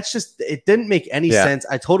 Like, that's just, it didn't make any sense.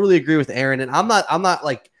 I totally agree with Aaron. And I'm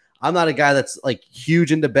not a guy that's like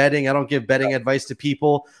huge into betting. I don't give betting advice to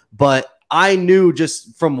people, but I knew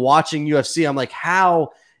just from watching UFC, I'm like,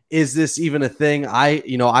 how is this even a thing? I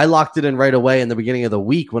locked it in right away in the beginning of the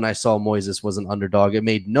week when I saw Moises was an underdog. It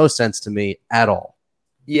made no sense to me at all.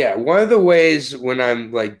 Yeah, one of the ways when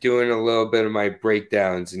I'm like doing a little bit of my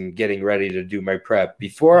breakdowns and getting ready to do my prep,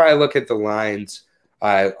 before I look at the lines,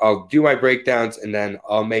 I'll do my breakdowns and then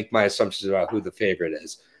I'll make my assumptions about who the favorite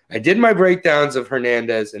is. I did my breakdowns of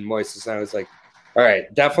Hernandez and Moises, and I was like, all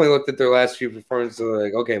right, definitely looked at their last few performances.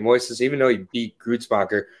 Like, okay, Moises, even though he beat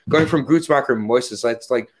Grutzmacher, going from Grutzmacher to Moises,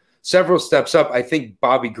 that's like several steps up. I think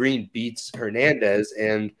Bobby Green beats Hernandez,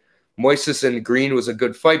 and Moises and Green was a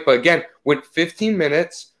good fight. But again, went 15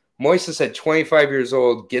 minutes. Moises at 25 years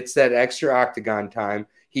old gets that extra octagon time.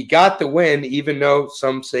 He got the win, even though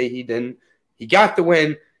some say he didn't. He got the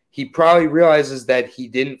win. He probably realizes that he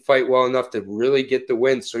didn't fight well enough to really get the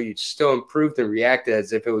win, so he still improved and reacted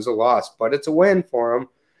as if it was a loss. But it's a win for him,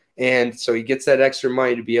 and so he gets that extra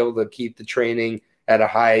money to be able to keep the training at a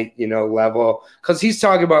high, level. Because he's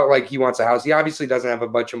talking about like he wants a house. He obviously doesn't have a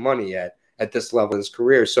bunch of money yet at this level of his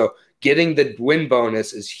career. So getting the win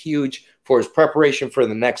bonus is huge for his preparation for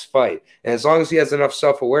the next fight. And as long as he has enough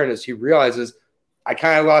self-awareness, he realizes, I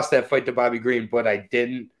kind of lost that fight to Bobby Green, but I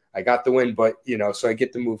didn't. I got the win, but, so I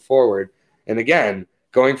get to move forward. And again,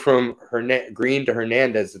 going from Green to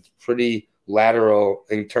Hernandez, it's pretty lateral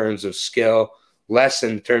in terms of skill, less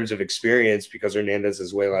in terms of experience because Hernandez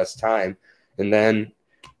has way less time. And then,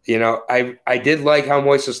 I did like how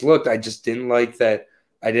Moises looked. I just didn't like that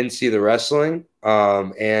I didn't see the wrestling.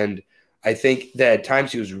 And I think that at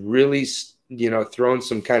times he was really, throwing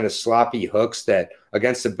some kind of sloppy hooks that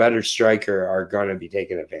against a better striker are going to be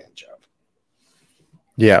taken advantage of.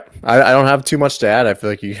 Yeah, I don't have too much to add. I feel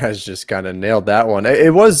like you guys just kind of nailed that one.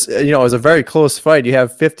 It was, it was a very close fight. You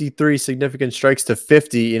have 53 significant strikes to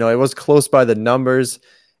 50. It was close by the numbers.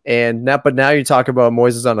 But now you talk about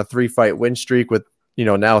Moises on a 3-fight win streak with,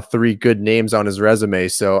 now 3 good names on his resume.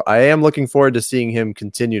 So I am looking forward to seeing him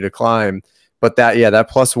continue to climb. But that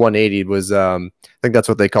plus 180 was I think that's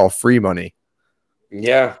what they call free money.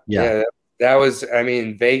 Yeah. That was, I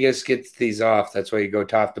mean, Vegas gets these off. That's why you go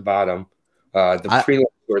top to bottom. The prelims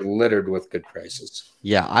were littered with good prices.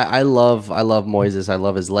 Yeah, I love Moises. I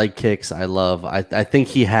love his leg kicks. I think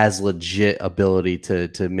he has legit ability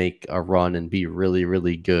to make a run and be really,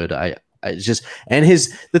 really good.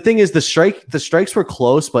 The thing is the strikes were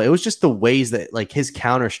close, but it was just the ways that like his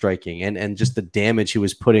counter striking and just the damage he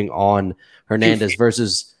was putting on Hernandez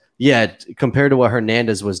versus compared to what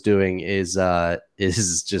Hernandez was doing is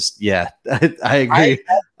just I agree.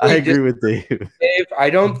 I agree with Dave.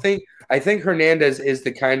 I think Hernandez is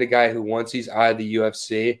the kind of guy who once he's out of the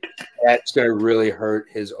UFC, that's going to really hurt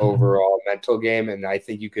his overall mental game. And I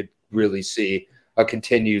think you could really see a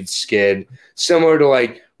continued skid, similar to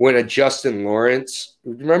like when a Justin Lawrence.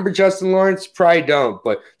 Remember Justin Lawrence? Probably don't,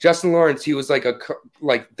 but Justin Lawrence, he was like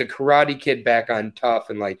the Karate Kid back on Tough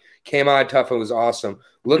and like came out Tough and was awesome.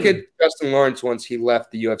 Look at Justin Lawrence once he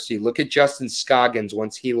left the UFC. Look at Justin Scoggins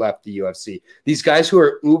once he left the UFC. These guys who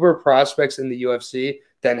are uber prospects in the UFC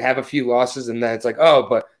then have a few losses, and then it's like, oh,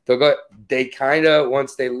 but they kind of,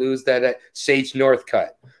 once they lose that Sage Northcutt,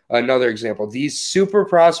 another example. These super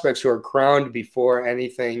prospects who are crowned before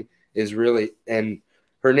anything is really, and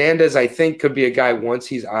Hernandez, I think, could be a guy once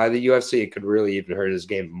he's out of the UFC, it could really even hurt his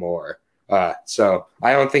game more. So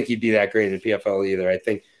I don't think he'd be that great in the PFL either. I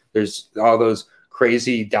think there's all those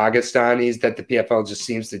crazy Dagestanis that the PFL just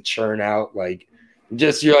seems to churn out. Like,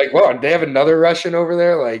 just you're like, whoa, they have another Russian over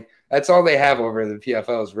there? Like, that's all they have over in the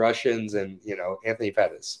PFL is Russians and, Anthony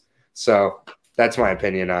Pettis. So that's my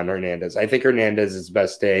opinion on Hernandez. I think Hernandez's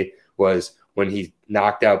best day was when he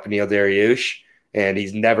knocked out Beneil Dariush, and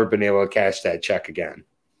he's never been able to cash that check again.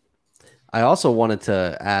 I also wanted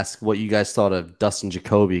to ask what you guys thought of Dustin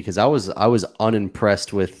Jacoby, because I was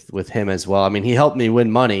unimpressed with him as well. I mean, he helped me win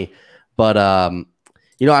money, but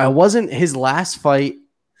I wasn't his last fight.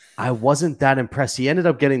 I wasn't that impressed. He ended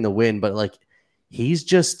up getting the win, but like I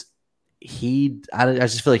just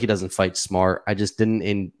feel like he doesn't fight smart.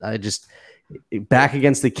 Back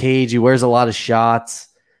against the cage, he wears a lot of shots.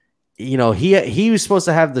 He was supposed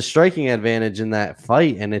to have the striking advantage in that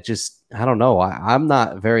fight, and it just, I don't know. I'm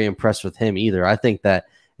not very impressed with him either. I think that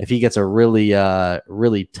if he gets a really,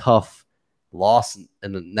 really tough loss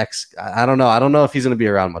in the next, I don't know. I don't know if he's going to be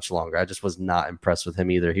around much longer. I just was not impressed with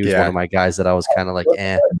him either. He was one of my guys that I was kind of like,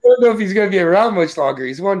 eh. I don't know if he's going to be around much longer.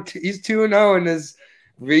 He's 2-0 in his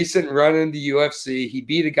recent run in the UFC. He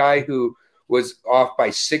beat a guy who was off by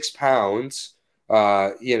 6 pounds.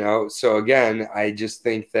 So again, I just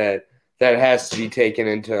think that has to be taken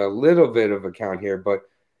into a little bit of account here. But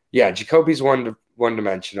yeah, Jacoby's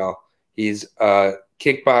one-dimensional. He's a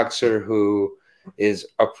kickboxer who is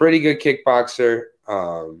a pretty good kickboxer,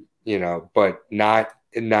 but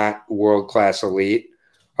not world-class elite.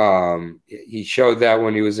 He showed that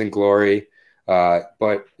when he was in Glory.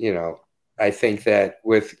 But I think that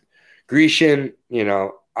with Grecian,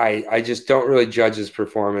 I just don't really judge his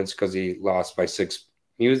performance because he lost by 6.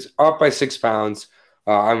 He was up by 6 pounds.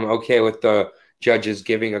 I'm okay with the judges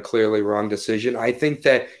giving a clearly wrong decision. I think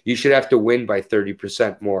that you should have to win by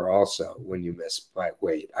 30% more also when you miss by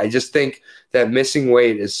weight. I just think that missing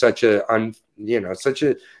weight is such a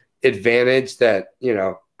advantage that,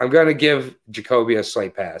 I'm going to give Jacoby a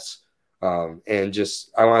slight pass. And just,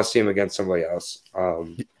 I want to see him against somebody else.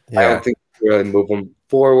 I don't think really move him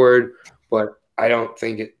forward, but I don't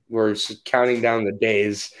think we're counting down the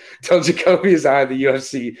days till Jacoby is out of the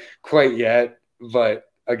UFC quite yet. But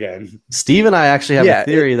again, Steve and I actually have a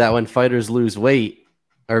theory that when fighters lose weight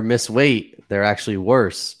or miss weight, they're actually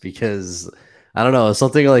worse because I don't know,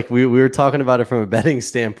 something like we were talking about it from a betting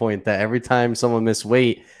standpoint that every time someone miss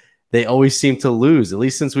weight, they always seem to lose, at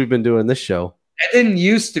least since we've been doing this show. That didn't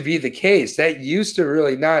used to be the case. That used to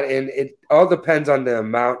really not. And it all depends on the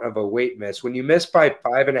amount of a weight miss. When you miss by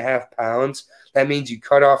 5.5 pounds, that means you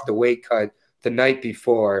cut off the weight cut the night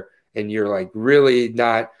before and you're like really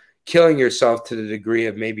not killing yourself to the degree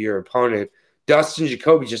of maybe your opponent. Dustin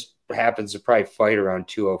Jacoby just happens to probably fight around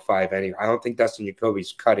 205 anyway. I don't think Dustin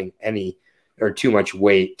Jacoby's cutting any or too much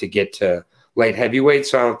weight to get to light heavyweight.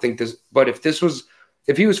 So I don't think this, but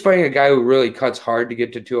if he was fighting a guy who really cuts hard to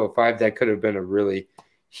get to 205, that could have been a really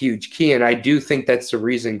huge key. And I do think that's the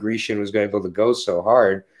reason Grecian was able to go so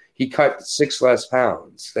hard. He cut 6 less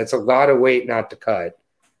pounds. That's a lot of weight not to cut,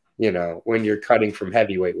 when you're cutting from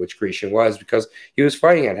heavyweight, which Grecian was, because he was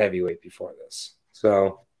fighting at heavyweight before this.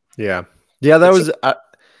 So, yeah, that was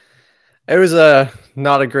it was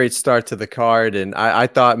not a great start to the card, and I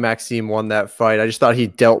thought Maxime won that fight. I just thought he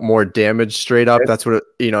dealt more damage straight up. That's what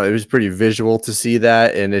it was pretty visual to see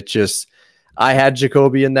that, and it just I had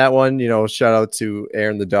Jacoby in that one. Shout out to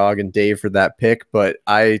Aaron the dog and Dave for that pick, but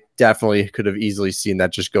I definitely could have easily seen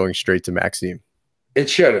that just going straight to Maxime. It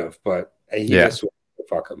should have, but he just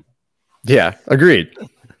fuck him. Yeah, agreed.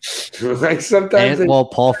 Like sometimes,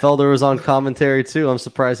 Paul Felder was on commentary too. I'm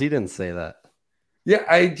surprised he didn't say that.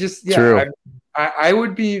 Yeah, True. I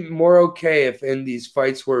would be more okay if in these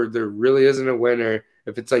fights where there really isn't a winner,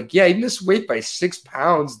 if it's like, yeah, he missed weight by 6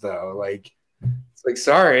 pounds though. Like, it's like,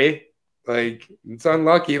 sorry, like it's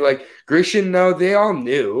unlucky. Like Grisham, no, they all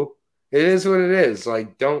knew. It is what it is.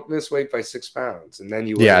 Like, don't miss weight by 6 pounds, and then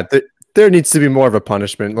you win. Yeah. There needs to be more of a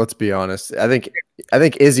punishment. Let's be honest. I think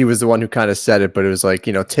Izzy was the one who kind of said it, but it was like,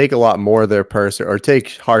 take a lot more of their purse or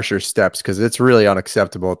take harsher steps because it's really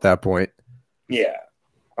unacceptable at that point. Yeah.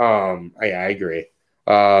 I agree.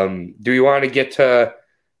 Do we want to get to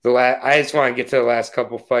the last? I just want to get to the last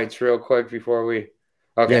couple fights real quick before we.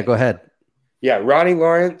 Okay. Yeah, go ahead. Yeah, Ronnie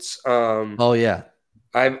Lawrence. Oh yeah.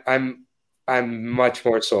 I'm much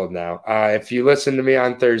more sold now. If you listened to me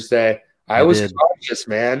on Thursday, I was cautious,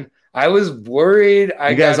 man. I was worried.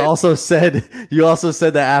 You also said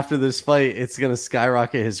that after this fight, it's gonna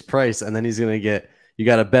skyrocket his price, and then he's gonna get. You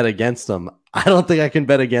got to bet against him. I don't think I can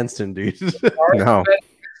bet against him, dude. No.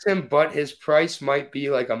 But his price might be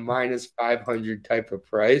like a -500 type of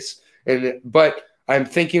price, but I'm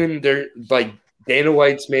thinking they're like Dana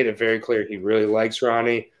White's made it very clear he really likes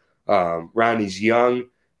Ronnie. Ronnie's young.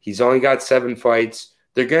 He's only got 7 fights.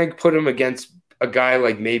 They're going to put him against a guy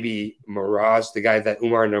like maybe Miraz, the guy that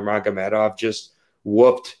Umar Nurmagomedov just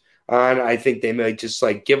whooped on. I think they might just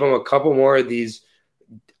like give him a couple more of these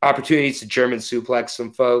opportunities to German suplex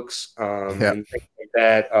some folks and things like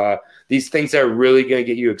that. These things that are really going to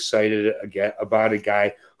get you excited again about a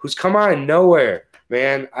guy who's come out of nowhere,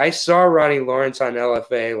 man. I saw Ronnie Lawrence on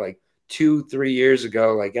LFA like 2-3 years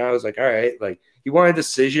ago. Like, and I was like, all right, like he won a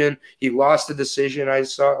decision. He lost the decision. I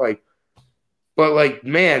saw but like,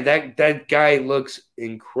 man, that guy looks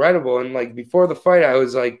incredible. And like before the fight, I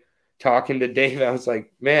was like talking to Dave. I was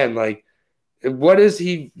like, man, like, what is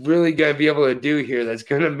he really going to be able to do here that's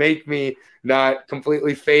going to make me not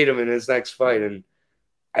completely fade him in his next fight? And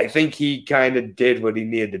I think he kind of did what he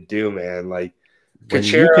needed to do, man. Like, when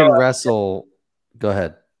you can wrestle, go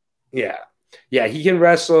ahead. Yeah. Yeah, he can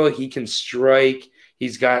wrestle. He can strike.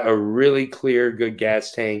 He's got a really clear, good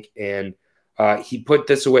gas tank. And he put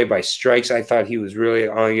this away by strikes. I thought he was really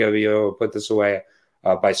only going to be able to put this away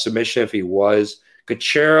by submission if he was.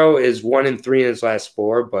 Cachero is 1-3 in his last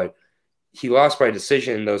 4, but he lost by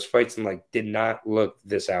decision in those fights and like did not look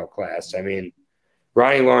this outclassed. I mean,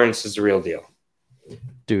 Ronnie Lawrence is the real deal,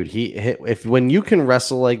 dude. When you can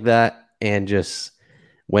wrestle like that and just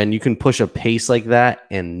when you can push a pace like that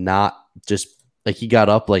and not just like he got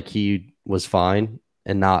up like he was fine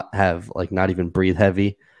and not even breathe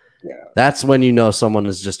heavy. Yeah, that's when you know someone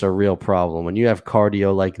is just a real problem. When you have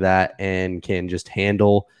cardio like that and can just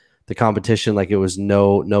handle the competition like it was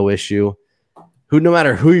no issue. No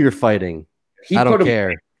matter who you're fighting, I don't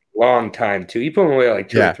care. Long time too. He put him away like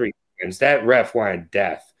 2 or 3 times. That ref wanted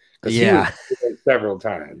death. Yeah, he was several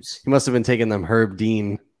times. He must have been taking them Herb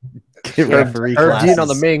Dean referee Herb Dean on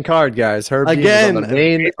the main card, guys. Herb again Dean was on the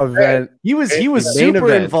main event. He was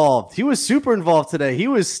super involved. He was super involved today. He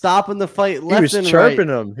was stopping the fight left and right. He was chirping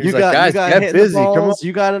him. He's like, guys, get busy. Come on.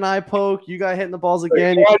 You got an eye poke. You got hitting the balls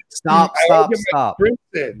again. Stop. I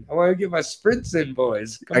want to get my sprints in,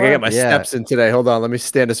 boys. I can get my steps in today. Hold on. Let me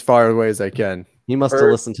stand as far away as I can. He must have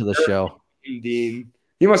listened to the show. Dean.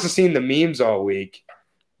 He must have seen the memes all week.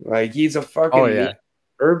 Like, he's a fucking meme.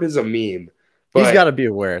 Herb is a meme. But he's got to be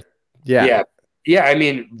aware. Yeah. I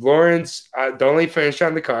mean, Lawrence, the only finish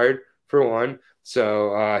on the card for one.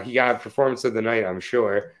 So he got performance of the night, I'm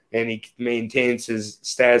sure. And he maintains his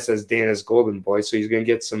status as Dana's golden boy. So he's going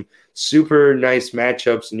to get some super nice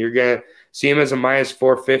matchups. And you're going to see him as a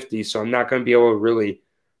 -450. So I'm not going to be able to really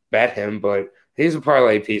bet him. But he's a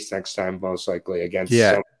parlay piece next time, most likely, against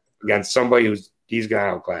somebody he's going to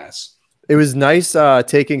outclass. It was nice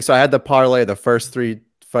taking. So I had the parlay the first 3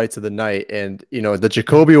 fights of the night, and the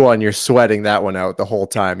Jacoby one, you're sweating that one out the whole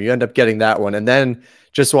time. You end up getting that one, and then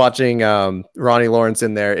just watching Ronnie Lawrence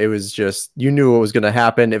in there, it was just, you knew what was going to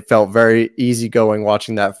happen. It felt very easygoing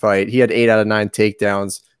watching that fight. He had 8 out of 9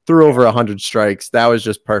 takedowns, threw over 100 strikes. That was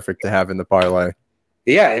just perfect to have in the parlay.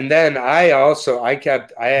 Yeah, and then I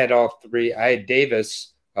had all 3. I had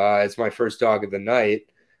Davis as my first dog of the night,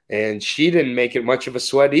 and she didn't make it much of a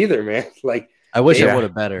sweat either, man. Like, I wish I would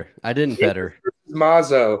have bet her. I didn't bet her.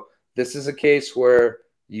 Mazzo, this is a case where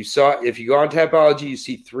if you go on Tapology, you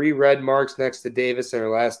see 3 red marks next to Davis in her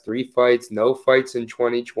last 3 fights, no fights in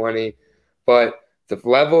 2020. But the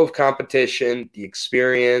level of competition, the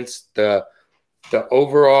experience, the the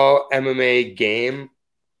overall MMA game,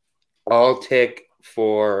 all tick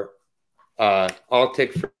for.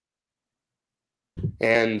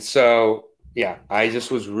 And so, yeah, I just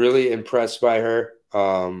was really impressed by her.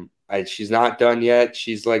 She's not done yet.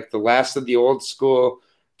 She's like the last of the old school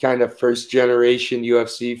kind of first generation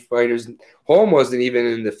UFC fighters. Holm wasn't even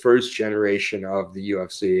in the first generation of the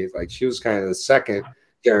UFC. Like she was kind of the second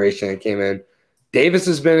generation that came in. Davis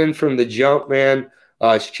has been in from the jump, man.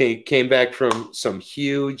 She came back from some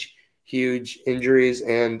huge injuries,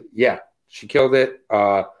 and yeah, she killed it.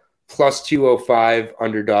 Plus 205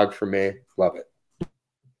 underdog for me. Love it.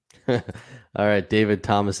 All right, David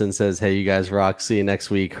Thomason says, "Hey, you guys rock. See you next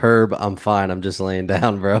week." Herb, I'm fine. I'm just laying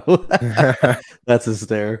down, bro. That's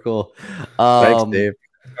hysterical. Thanks, Dave.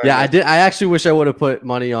 Yeah, I did. I actually wish I would have put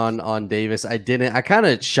money on Davis. I didn't. I kind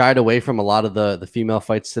of shied away from a lot of the female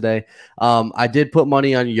fights today. I did put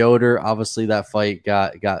money on Yoder. Obviously, that fight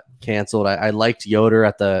got canceled. I liked Yoder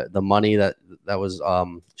at the money that was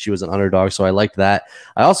she was an underdog, so I liked that.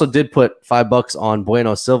 I also did put $5 on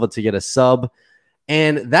Bueno Silva to get a sub.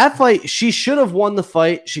 And that fight, she should have won the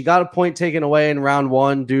fight. She got a point taken away in round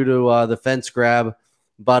 1 due to the fence grab,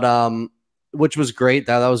 but which was great.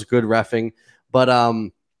 That was good reffing. But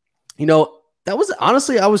that was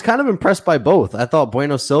honestly, I was kind of impressed by both. I thought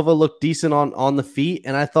Bueno Silva looked decent on the feet,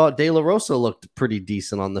 and I thought De La Rosa looked pretty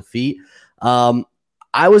decent on the feet.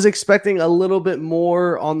 I was expecting a little bit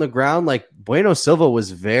more on the ground. Like Bueno Silva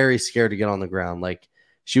was very scared to get on the ground. Like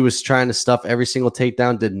she was trying to stuff every single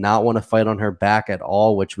takedown, did not want to fight on her back at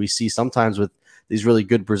all, which we see sometimes with these really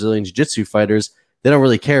good Brazilian jiu-jitsu fighters. They don't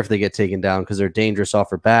really care if they get taken down because they're dangerous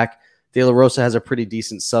off her back. De La Rosa has a pretty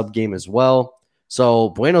decent sub game as well. So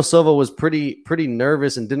Bueno Silva was pretty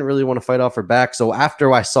nervous and didn't really want to fight off her back. So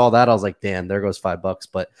after I saw that, I was like, damn, there goes $5.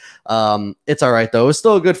 But it's all right, though. It was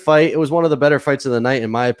still a good fight. It was one of the better fights of the night,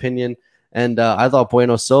 in my opinion. And I thought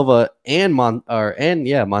Bueno Silva and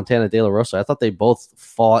Montana De La Rosa, I thought they both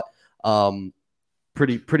fought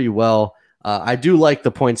pretty well. I do like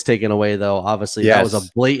the points taken away, though. Obviously, That was a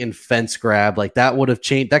blatant fence grab. Like that would have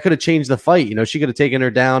changed. That could have changed the fight. You know, she could have taken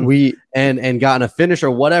her down and gotten a finish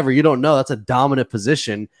or whatever. You don't know. That's a dominant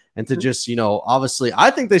position. And to just, obviously, I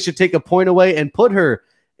think they should take a point away and put her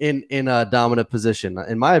in a dominant position.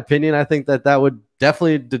 In my opinion, I think that would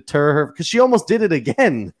definitely deter her because she almost did it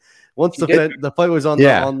again. Once the fight was on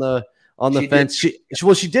the fence,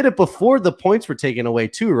 she did it before the points were taken away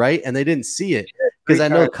too, right? And they didn't see it because I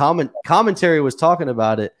know commentary was talking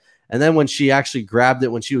about it. And then when she actually grabbed it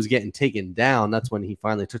when she was getting taken down, that's when he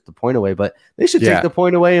finally took the point away. But they should take the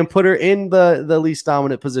point away and put her in the least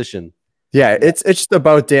dominant position. Yeah, it's just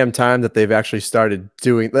about damn time that they've actually started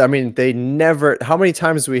doing. I mean, they never. How many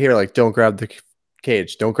times do we hear like, "Don't grab the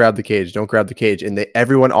cage, don't grab the cage, don't grab the cage," and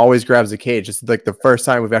everyone always grabs the cage. It's like the first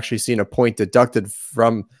time we've actually seen a point deducted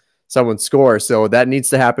from someone's score. So that needs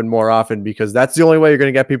to happen more often because that's the only way you're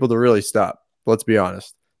going to get people to really stop. Let's be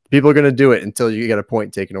honest. People are going to do it until you get a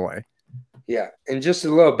point taken away. Yeah, and just a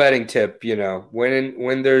little betting tip,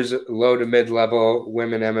 when there's low to mid-level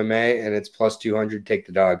women MMA and it's plus 200, take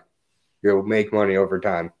the dog. You'll make money over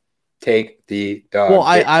time. Take the dog. Well,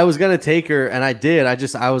 I was going to take her, and I did.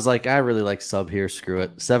 I was like, I really like sub here. Screw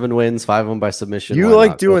it. 7 wins, 5 of them by submission. You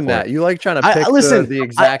like doing that. You like trying to pick the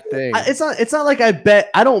exact thing. It's not like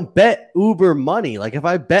I don't bet uber money. Like if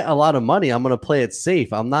I bet a lot of money, I'm going to play it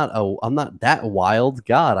safe. I'm not that wild.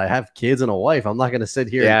 God, I have kids and a wife. I'm not going to sit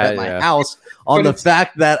here and bet my house on the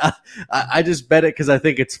fact that I just bet it because I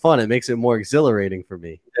think it's fun. It makes it more exhilarating for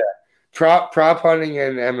me. Yeah. Prop hunting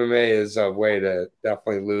in MMA is a way to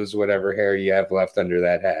definitely lose whatever hair you have left under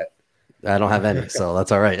that hat. I don't have any, so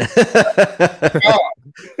that's all right.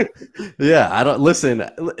 Yeah, I don't listen.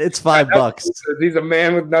 It's $5. He's a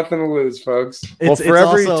man with nothing to lose, folks. Well, for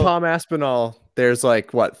every Tom Aspinall, there's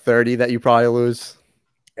like 30 that you probably lose.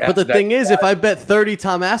 Yeah, but the thing is, if I bet 30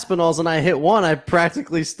 Tom Aspinalls and I hit one, I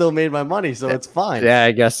practically still made my money, so it's fine. Yeah,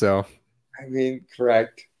 I guess so. I mean,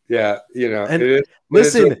 correct. Yeah, And it is,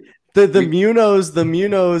 listen. The Munoz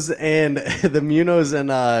and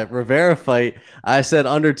Rivera fight, I said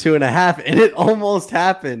under 2.5, and it almost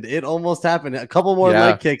happened. A couple more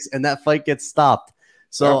leg kicks, and that fight gets stopped.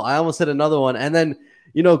 So I almost hit another one. And then,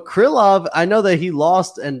 Krylov, I know that he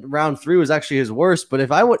lost, and round 3 was actually his worst. But if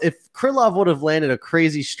Krylov would have landed a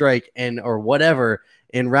crazy strike or whatever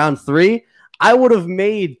in round 3, I would have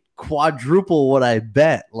made quadruple what I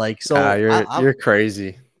bet. Like so, you're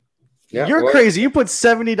crazy. Yeah, you're crazy. You put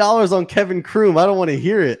 $70 on Kevin Kroom. I don't want to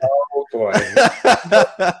hear it. Oh boy.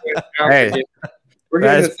 Hey,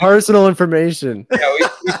 that's personal information. Yeah,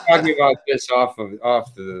 we're talking about this off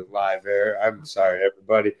the live here. I'm sorry,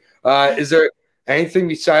 everybody. Is there anything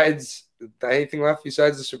besides anything left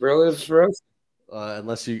besides the superlatives for us?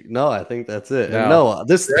 Unless you no, I think that's it. No. And no,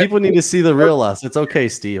 this people need to see the real us. It's okay,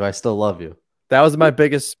 Steve. I still love you. That was my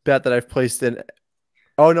biggest bet that I've placed in.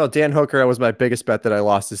 Oh no, Dan Hooker was my biggest bet that I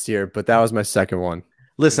lost this year, but that was my second one.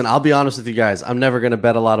 Listen, I'll be honest with you guys. I'm never gonna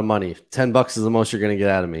bet a lot of money. $10 is the most you're gonna get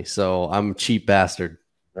out of me. So I'm a cheap bastard.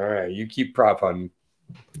 All right, you keep prop hunting.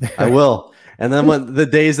 I will. And then when the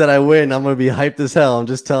days that I win, I'm gonna be hyped as hell. I'm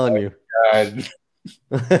just telling you. God.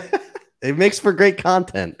 It makes for great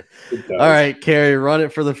content. All right, Carrie, run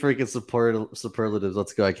it for the freaking superlatives.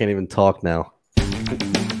 Let's go. I can't even talk now.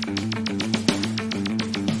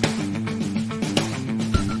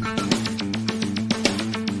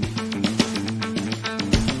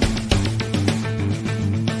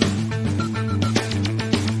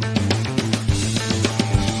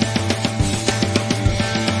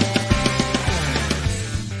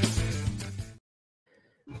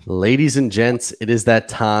 Ladies and gents, it is that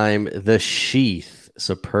time. The Sheath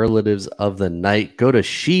superlatives of the night. Go to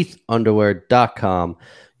sheathunderwear.com.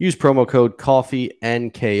 Use promo code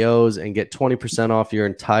COFFEENKOs and get 20% off your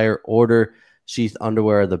entire order. Sheath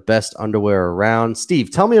underwear, the best underwear around.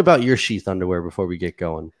 Steve, tell me about your Sheath underwear before we get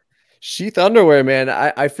going. Sheath underwear, man.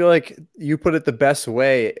 I feel like you put it the best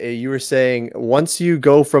way. You were saying once you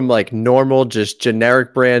go from like normal, just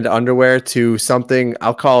generic brand underwear to something,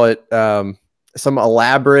 I'll call it some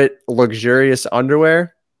elaborate, luxurious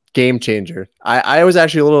underwear, game changer. I was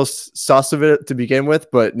actually a little sus of it to begin with,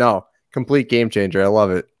 but no, complete game changer. I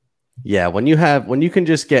love it. Yeah, when you can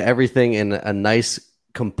just get everything in a nice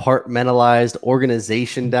compartmentalized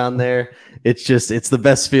organization down there, it's the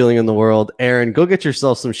best feeling in the world. Aaron, go get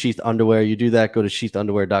yourself some Sheath underwear. You do that, go to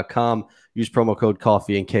sheathunderwear.com, use promo code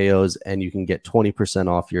COFFEENKOs, and you can get 20%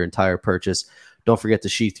 off your entire purchase. Don't forget to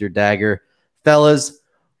sheath your dagger. Fellas,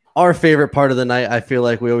 our favorite part of the night. I feel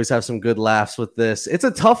like we always have some good laughs with this. It's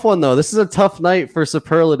a tough one though. This is a tough night for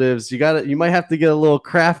superlatives. You might have to get a little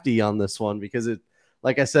crafty on this one because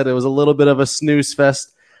like I said, it was a little bit of a snooze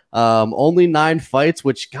fest. Only 9 fights,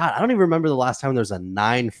 which God, I don't even remember the last time there was a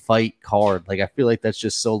 9-fight card. Like I feel like that's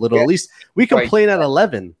just so little. Yeah. At least we complain at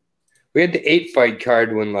 11. We had the 8-fight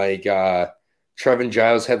card when like Trevin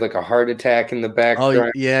Giles had like a heart attack in the back. Oh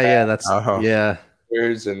yeah, that's yeah.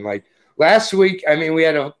 And like last week, I mean, we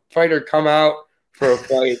had a fighter come out for a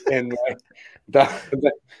fight, and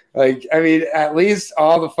like I mean, at least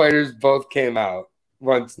all the fighters both came out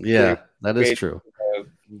once. Yeah, that is true.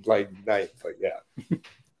 Like night, but yeah.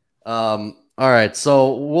 All right,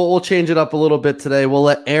 so we'll change it up a little bit today. We'll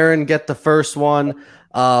let Aaron get the first one.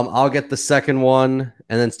 I'll get the second one,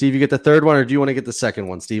 and then Steve, you get the third one, or do you want to get the second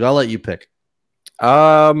one, Steve? I'll let you pick.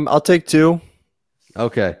 I'll take 2.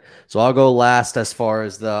 Okay, so I'll go last as far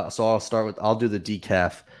as I'll do the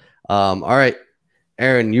decaf. All right,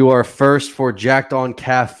 Aaron, you are first for Jacked on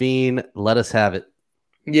Caffeine. Let us have it.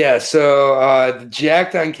 Yeah, so the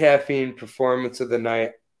Jacked on Caffeine performance of the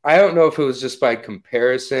night, I don't know if it was just by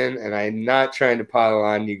comparison, and I'm not trying to pile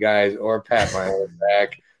on you guys or pat my own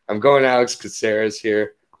back. I'm going Alex Caceres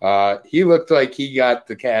here. He looked like he got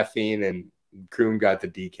the caffeine and Kroom got the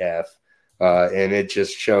decaf, and it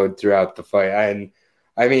just showed throughout the fight.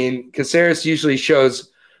 I mean, Caceres usually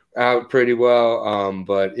shows out pretty well,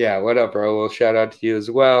 but yeah, what up, bro? Well, shout out to you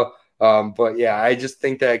as well. But yeah, I just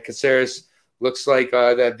think that Caceres looks like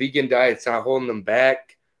that vegan diet's not holding him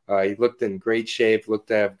back. He looked in great shape, looked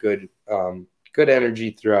to have good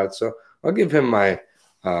energy throughout. So I'll give him my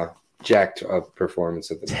jacked up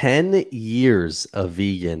performance of the 10 years of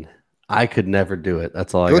vegan. I could never do it.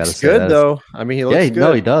 That's all I got to say. Looks good though. I mean, he looks good.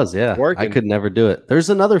 No, he does. Yeah, I could never do it. There's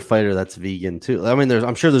another fighter that's vegan too. I mean,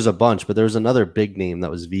 I'm sure there's a bunch, but there's another big name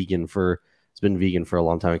that was vegan it's been vegan for a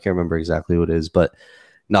long time. I can't remember exactly who it is, but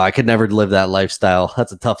no, I could never live that lifestyle.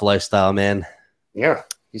 That's a tough lifestyle, man. Yeah,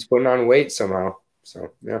 he's putting on weight somehow.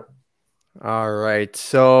 So yeah. All right.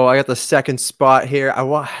 So I got the second spot here.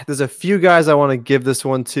 There's a few guys I want to give this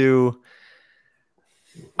one to.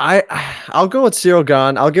 I'll go with Cyril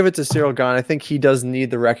Gane. I'll give it to Cyril Gane. I think he does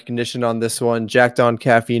need the recognition on this one. Jacked on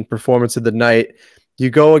Caffeine performance of the night. You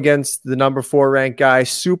go against the number 4 ranked guy,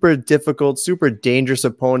 super difficult, super dangerous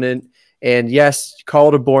opponent. And yes, call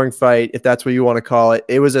it a boring fight if that's what you want to call it.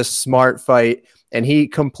 It was a smart fight, and he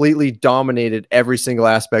completely dominated every single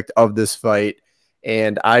aspect of this fight.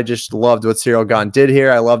 And I just loved what Cyril Gane did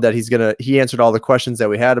here. I love that he answered all the questions that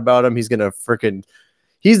we had about him. He's the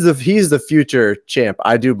future champ.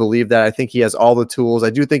 I do believe that. I think he has all the tools.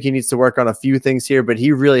 I do think he needs to work on a few things here, but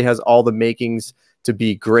he really has all the makings to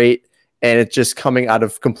be great. And it's just coming out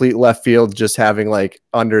of complete left field, just having like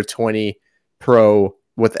under 20 pro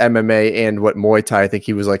with MMA and what Muay Thai. I think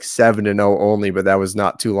he was like 7-0 only, but that was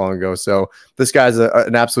not too long ago. So this guy's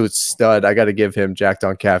an absolute stud. I got to give him jacked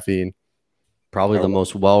on caffeine. Probably the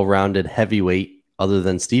most well-rounded heavyweight other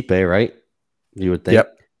than Stipe, right? You would think.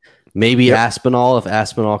 Yep. Maybe Aspinall, if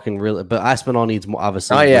Aspinall can really, but Aspinall needs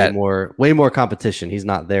obviously way more competition. He's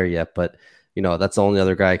not there yet, but that's the only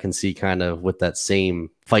other guy I can see kind of with that same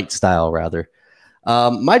fight style, rather.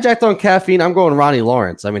 My jacked on caffeine, I'm going Ronnie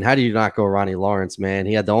Lawrence. I mean, how do you not go Ronnie Lawrence, man?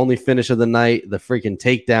 He had the only finish of the night. The freaking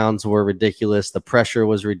takedowns were ridiculous. The pressure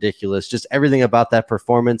was ridiculous. Just everything about that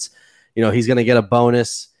performance. He's going to get a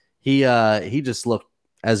bonus. He just looked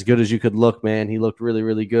as good as you could look, man. He looked really,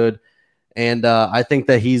 really good. And I think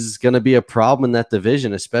that he's going to be a problem in that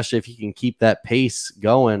division, especially if he can keep that pace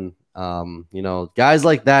going. Guys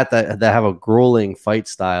like that have a grueling fight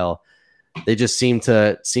style, they just seem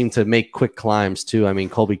to make quick climbs too. I mean,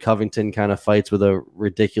 Colby Covington kind of fights with a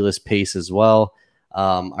ridiculous pace as well.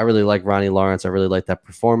 I really like Ronnie Lawrence. I really like that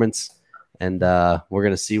performance, and we're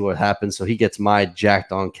going to see what happens. So he gets my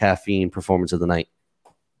jacked on caffeine performance of the night.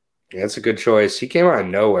 Yeah, that's a good choice. He came out of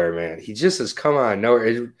nowhere, man. He just has come out of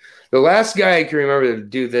nowhere. The last guy I can remember to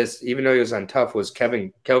do this, even though he was on Tough, was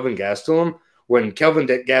Kelvin Gastelum. When Kelvin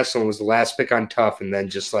Gastelum was the last pick on Tough, and then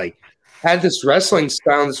just like had this wrestling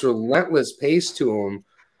style, this relentless pace to him.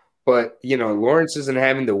 But Lawrence isn't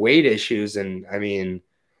having the weight issues, and I mean,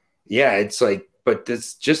 yeah, it's like, but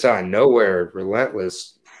it's just out of nowhere,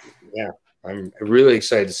 relentless. Yeah, I'm really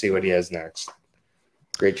excited to see what he has next.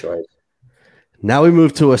 Great choice. Now we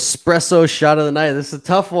move to espresso shot of the night. This is a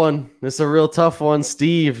tough one. This is a real tough one.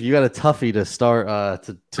 Steve, you got a toughie to start. I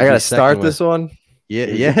got to start this one.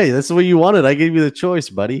 Yeah. This is what you wanted. I gave you the choice,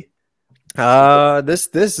 buddy.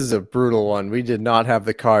 This is a brutal one. We did not have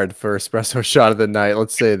the card for espresso shot of the night.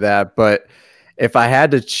 Let's say that. But if I had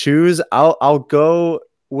to choose, I'll go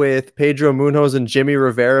with Pedro Munoz and Jimmy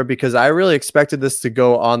Rivera, because I really expected this to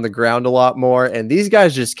go on the ground a lot more, and these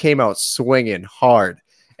guys just came out swinging hard.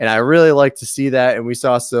 And I really like to see that. And we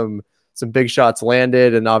saw some big shots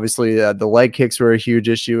landed. And obviously the leg kicks were a huge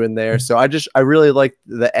issue in there. So I really like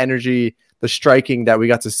the energy, the striking that we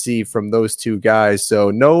got to see from those two guys. So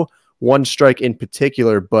no one strike in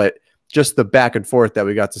particular, but just the back and forth that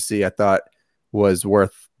we got to see, I thought was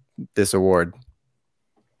worth this award.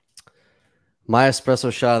 My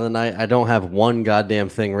espresso shot of the night, I don't have one goddamn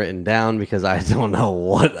thing written down because I don't know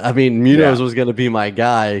what. I mean, Munoz was going to be my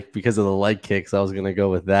guy because of the leg kicks. I was going to go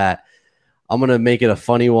with that. I'm going to make it a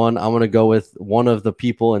funny one. I'm going to go with one of the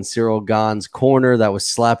people in Cyril Gane's corner that was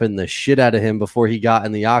slapping the shit out of him before he got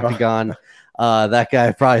in the octagon. That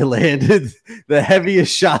guy probably landed the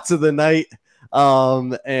heaviest shots of the night.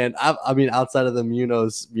 And I mean, outside of the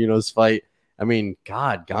Munoz fight, I mean,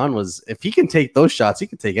 God, Gane was, if he can take those shots, he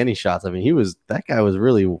can take any shots. I mean, that guy was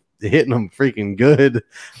really hitting them freaking good.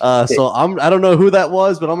 So I don't know who that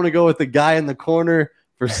was, but I'm going to go with the guy in the corner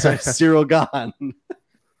for Cyril Gane.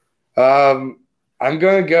 I'm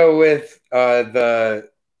going to go with the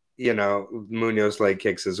Munoz leg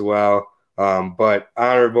kicks as well. But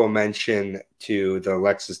honorable mention to the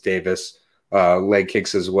Alexis Davis leg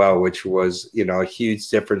kicks as well, which was, a huge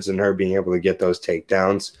difference in her being able to get those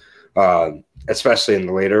takedowns. Especially in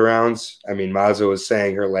the later rounds. I mean, Maza was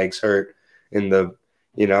saying her legs hurt in the,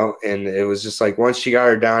 and it was just like once she got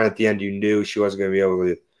her down at the end, you knew she wasn't going to be able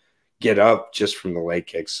to get up just from the leg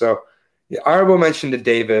kicks. So, honorable mention to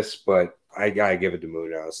Davis, but I got to give it to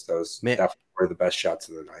Munoz. Those definitely were the best shots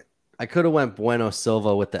of the night. I could have went Bueno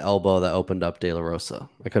Silva with the elbow that opened up De La Rosa.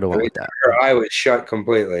 I could have went with that. Her eye was shut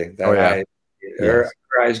completely. Her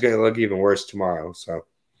eye is going to look even worse tomorrow,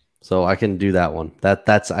 So I can do that one.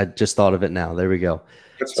 That's I just thought of it now. There we go.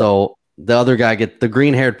 So the other guy the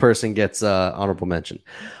green-haired person gets honorable mention.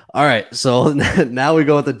 All right. So now we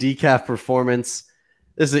go with the decaf performance.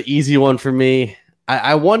 This is an easy one for me.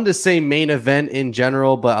 I wanted to say main event in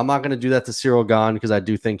general, but I'm not going to do that to Cyril Gane because I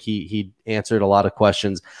do think he answered a lot of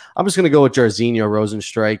questions. I'm just going to go with Jairzinho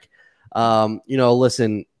Rozenstruik.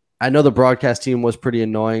 Listen, I know the broadcast team was pretty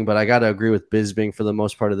annoying, but I got to agree with Bisping for the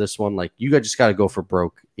most part of this one. Like, you just got to go for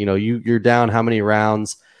broke. You're down how many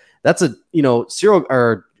rounds? That's Cyril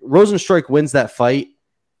or Rozenstruik wins that fight.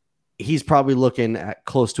 He's probably looking at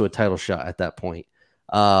close to a title shot at that point.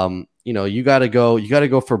 You got to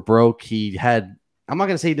go for broke. I'm not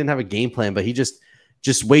going to say he didn't have a game plan, but he just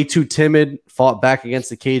way too timid, fought back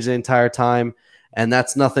against the cage the entire time. And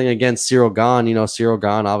that's nothing against Cyril Gane. Cyril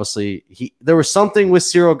Gane, obviously, there was something with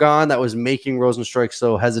Cyril Gane that was making Rozenstruik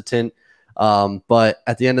so hesitant. But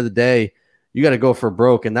at the end of the day, you got to go for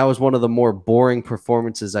broke. And that was one of the more boring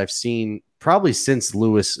performances I've seen probably since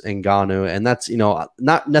Lewis and Gane. And that's,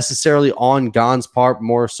 not necessarily on Gane's part,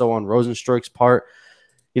 more so on Rozenstruik's part.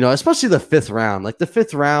 especially the 5th round. Like the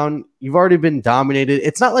 5th round, you've already been dominated.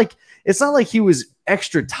 It's not like he was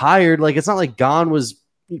extra tired. Like it's not like Gane was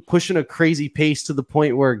pushing a crazy pace to the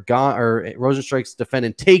point where Rozenstruik's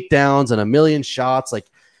defending takedowns and a million shots. Like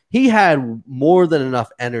he had more than enough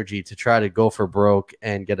energy to try to go for broke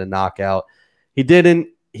and get a knockout. He didn't.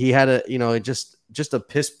 He had just a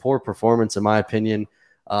piss poor performance in my opinion.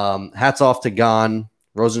 Hats off to Gane.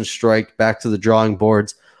 Rozenstruik back to the drawing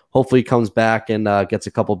boards. Hopefully he comes back and gets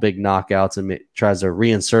a couple big knockouts and tries to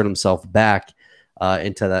reinsert himself back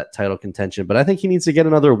into that title contention. But I think he needs to get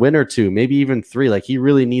another win or 2, maybe even 3. Like he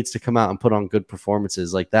really needs to come out and put on good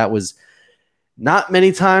performances. Like that was not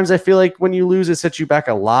many times. I feel like when you lose, it sets you back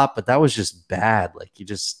a lot, but that was just bad. Like you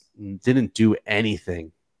just didn't do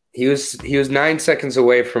anything. He was 9 seconds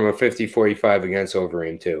away from a 50-45 against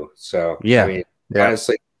Overeem too. So yeah, I mean,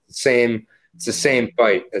 honestly, it's the same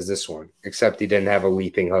fight as this one, except he didn't have a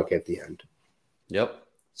leaping hook at the end. Yep.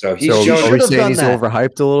 So are we saying he's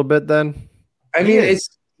overhyped a little bit then? I mean,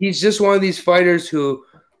 he's just one of these fighters who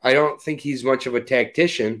I don't think he's much of a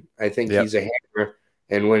tactician. I think he's a hammer,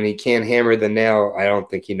 and when he can't hammer the nail, I don't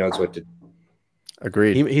think he knows what to do.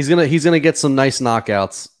 Agreed. He's gonna get some nice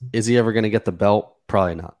knockouts. Is he ever gonna get the belt?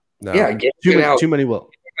 Probably not. No. Yeah, too many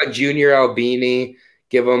will. Junior Albini,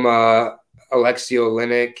 give him Alexio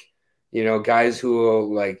Linick, guys who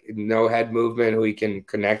will know head movement, who he can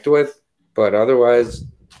connect with. But otherwise,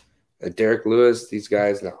 Derek Lewis, these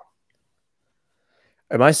guys, no.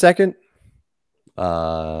 Am I second?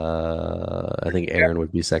 I think Aaron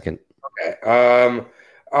would be second. Okay.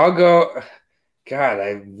 I'll go. God,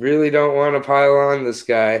 I really don't want to pile on this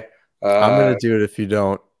guy. I'm gonna do it if you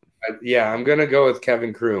don't. Yeah, I'm gonna go with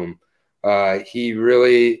Kevin Kroom. He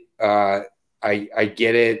really, I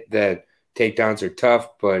get it that takedowns are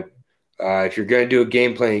tough, but if you're gonna do a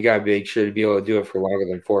game plan, you gotta make sure to be able to do it for longer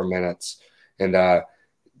than 4 minutes. And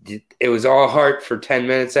it was all heart for 10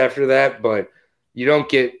 minutes after that, but you don't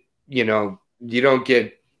get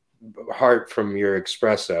heart from your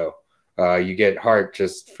espresso. You get heart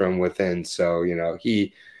just from within. So,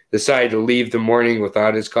 he decided to leave the morning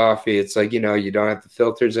without his coffee. It's like, you don't have the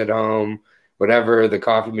filters at home, whatever. The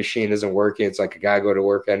coffee machine isn't working. It's like, I got to go to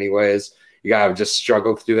work anyways. You got to just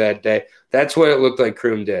struggle through that day. That's what it looked like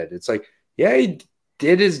Kroom did. It's like, yeah, he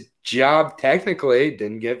did his job technically,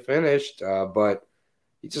 didn't get finished, but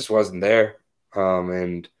he just wasn't there.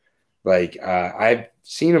 I've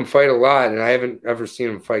seen him fight a lot, and I haven't ever seen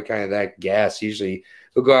him fight kind of that gas. Usually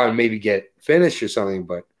he'll go out and maybe get finished or something,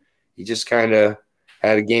 but he just kind of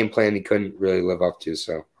had a game plan he couldn't really live up to.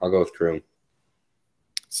 So I'll go with Kroom.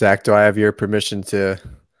 Zach, do I have your permission to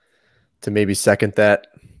maybe second that?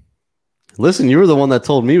 Listen, you were the one that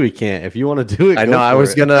told me we can't. If you want to do it, I know. I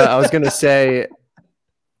was gonna say.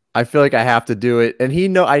 I feel like I have to do it,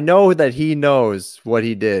 and I know that he knows what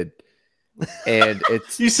he did, and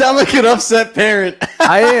it's. You sound like an upset parent.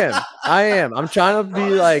 I am. I'm trying to be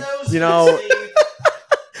like,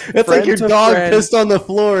 It's like your dog pissed on the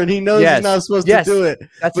floor and he knows he's not supposed to do it.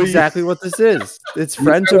 That's exactly what this is. It's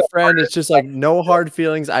friend to friend. It's just like no hard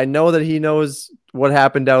feelings. I know that he knows what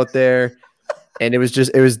happened out there, and it was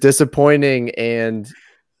disappointing. And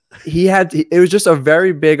it was just a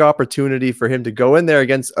very big opportunity for him to go in there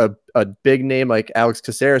against a big name like Alex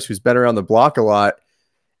Caceres, who's been around the block a lot.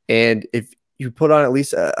 And if you put on at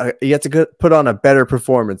least you have to put on a better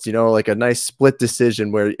performance, like a nice split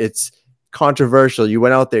decision where it's controversial. You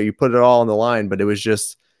went out there, you put it all on the line, but it was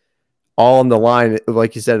just all on the line,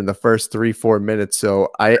 like you said, in the first 3-4 minutes. So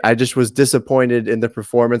I just was disappointed in the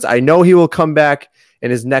performance. I know he will come back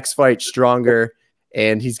in his next fight stronger,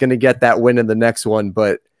 and he's going to get that win in the next one.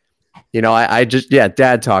 But I just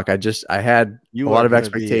dad talk. I had a lot of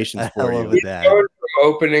expectations for you. He's going from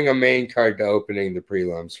opening a main card to opening the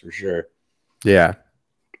prelims for sure. Yeah.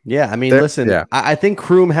 I mean, listen, I think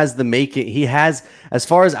Kroom has the making. He has, as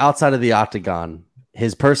far as outside of the octagon,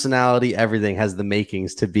 his personality, everything has the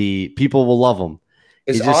makings to be. People will love him.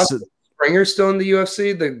 Is Austin Springer still in the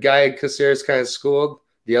UFC? The guy Caceres kind of schooled,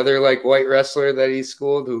 the other white wrestler that he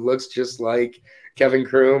schooled, who looks just like Kevin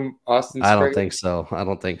Kroom. Austin Springer. I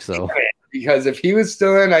don't think so. Because if he was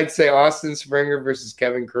still in, I'd say Austin Springer versus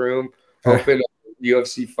Kevin Kroom, open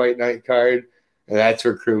UFC Fight Night card. And that's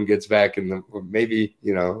where Kroom gets back in maybe,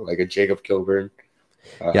 like a Jacob Kilburn.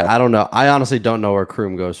 I don't know. I honestly don't know where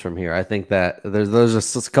Kroom goes from here. I think that there's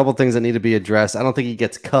just a couple things that need to be addressed. I don't think he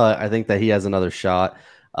gets cut. I think that he has another shot.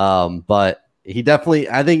 But he definitely,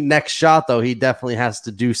 I think next shot, though, he definitely has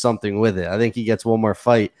to do something with it. I think he gets one more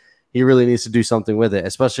fight. He really needs to do something with it,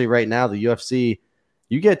 especially right now. The UFC,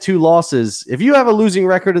 you get 2 losses. If you have a losing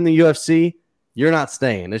record in the UFC, you're not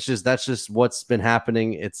staying. That's just what's been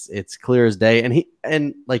happening. It's clear as day.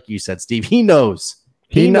 And like you said, Steve, he knows.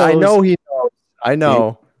 I know he knows. I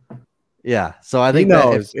know. Yeah. So I think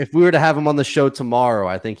that if we were to have him on the show tomorrow,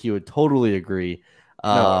 I think he would totally agree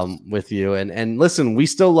with you. And listen, we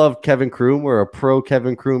still love Kevin Kroom. We're a pro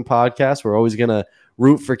Kevin Kroom podcast. We're always gonna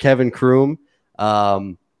root for Kevin Kroom.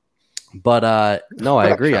 But no, I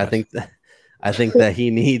agree. I think that he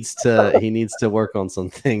needs to work on some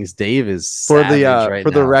things. Dave is for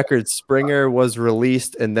the record. Springer was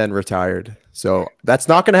released and then retired, so that's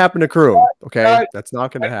not going to happen to Kroom. Okay, that's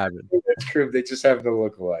not going to happen. That's Kroom. They just happen to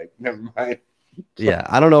look alike. Never mind. Yeah,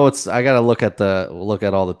 I don't know. I got to look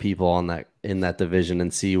at all the people on in that division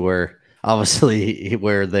and see where obviously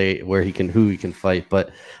who he can fight.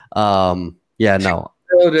 But yeah, no.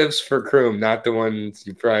 Relatives for Kroom, not the ones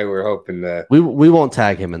you probably were hoping to. We won't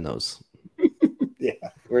tag him in those. Yeah,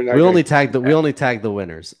 we only tag the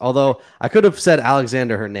winners. Although I could have said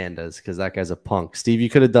Alexander Hernandez because that guy's a punk. Steve, you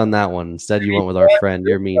could have done that one. Instead, you went with our friend.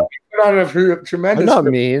 You're mean. Tremendous. I'm not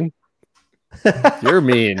mean. You're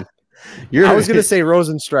mean. I was gonna say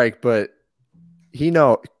Rozenstruik, but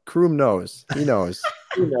Kroom knows. He knows.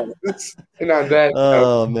 And on that.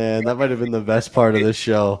 Oh man, that might have been the best part of this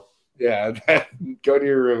show. Yeah, go to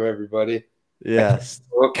your room, everybody. Yes,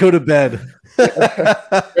 go to bed.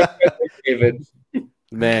 David.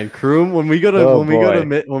 Man, Kroom, when we go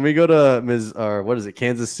to Ms. or what is it,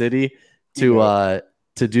 Kansas City to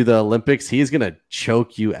do the Olympics, he's gonna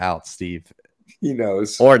choke you out, Steve. He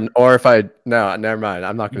knows. Or if never mind.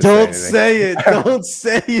 I'm not gonna say it. Don't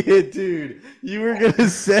say it, dude. You were gonna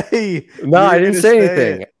say. No, I didn't say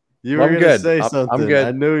anything. You were gonna say something. I'm good.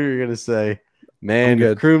 I knew you were gonna say. Man,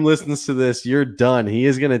 if Kroom listens to this, you're done.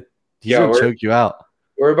 He's gonna choke you out.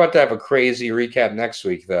 We're about to have a crazy recap next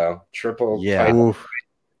week, though. Triple. Yeah.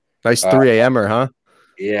 Nice 3 a.m.er, huh?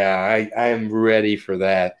 Yeah, I am ready for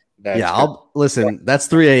that. Listen. That's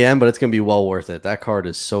 3 a.m., but it's gonna be well worth it. That card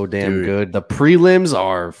is so damn good. The prelims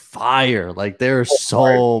are fire. Like there are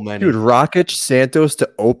so many. Dude, Rakic Santos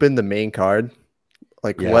to open the main card.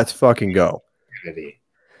 Let's fucking go.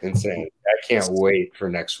 Insane. I can't wait for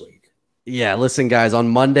next week. Yeah, listen, guys, on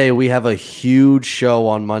Monday, we have a huge show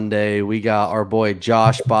on Monday. We got our boy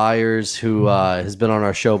Josh Byers, who has been on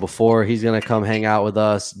our show before. He's going to come hang out with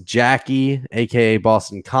us. Jackie, a.k.a.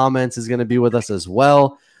 Boston Comments, is going to be with us as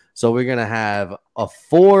well. So we're going to have a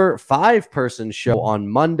 5-person show on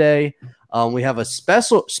Monday. We have a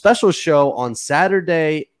special show on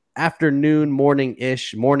Saturday afternoon,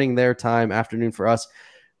 morning their time, afternoon for us.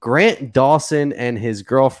 Grant Dawson and his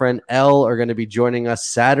girlfriend, Elle, are going to be joining us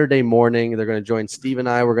Saturday morning. They're going to join Steve and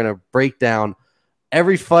I. We're going to break down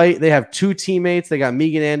every fight. They have 2 teammates. They got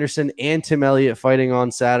Megan Anderson and Tim Elliott fighting on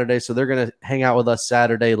Saturday. So they're going to hang out with us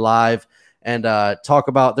Saturday live and they're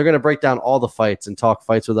going to break down all the fights and talk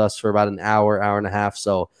fights with us for about an hour and a half.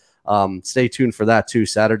 So stay tuned for that too.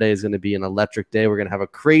 Saturday is going to be an electric day. We're going to have a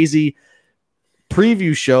crazy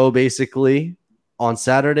preview show basically on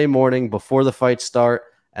Saturday morning before the fights start.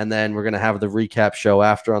 And then we're going to have the recap show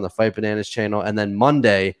after on the Fight Bananas channel. And then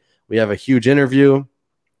Monday, we have a huge interview.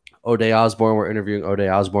 O'Day Osborne. We're interviewing O'Day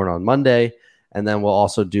Osborne on Monday. And then we'll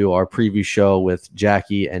also do our preview show with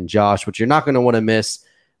Jackie and Josh, which you're not going to want to miss.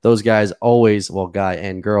 Those guys always, guy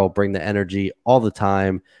and girl, bring the energy all the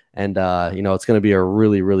time. And, it's going to be a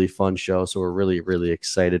really, really fun show. So we're really, really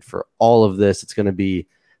excited for all of this. It's going to be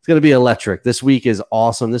electric. This week is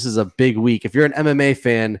awesome. This is a big week. If you're an MMA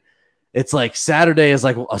fan, it's like Saturday is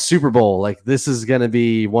like a Super Bowl. Like this is going to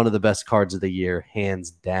be one of the best cards of the year,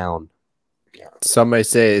 hands down. Some may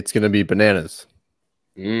say it's going to be bananas.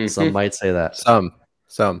 Some might say that. Some.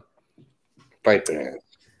 Fight bananas.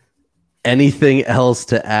 Anything else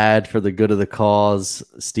to add for the good of the cause?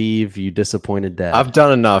 Steve, you disappointed Dad. I've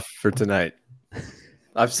done enough for tonight.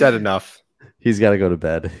 I've said enough. He's got to go to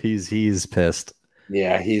bed. He's pissed.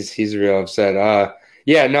 Yeah, he's real upset.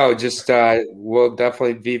 Yeah, no, just we'll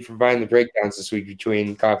definitely be providing the breakdowns this week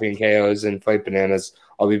between Coffee and KOs and Fight Bananas.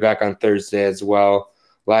 I'll be back on Thursday as well,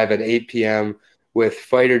 live at 8 p.m. with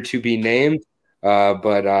fighter to be named.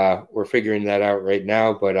 But we're figuring that out right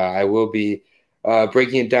now. But I will be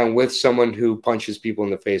breaking it down with someone who punches people in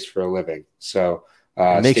the face for a living. So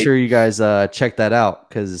make sure you guys check that out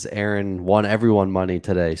because Aaron won everyone money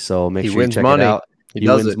today. So make sure you check it out. He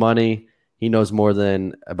wins money. He knows more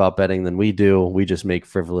about betting than we do. We just make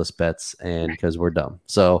frivolous bets and because we're dumb.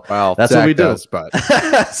 So that's what we do.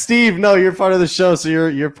 Steve, no, you're part of the show, so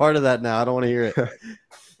you're part of that now. I don't want to hear it.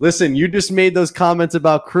 Listen, you just made those comments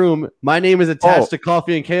about Kroom. My name is attached to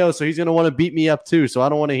Coffee and KO, so he's going to want to beat me up too. So I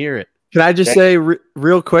don't want to hear it. Can I just say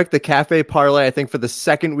real quick, the Cafe Parlay, I think for the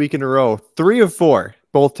second week in a row, 3 of 4.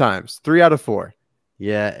 both times. 3 out of 4.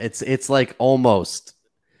 Yeah, it's like almost.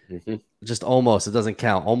 Mm-hmm. Just almost. It doesn't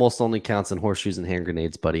count. Almost only counts in horseshoes and hand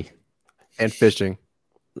grenades, buddy. And fishing.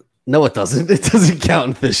 No, it doesn't. It doesn't count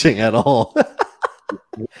in fishing at all.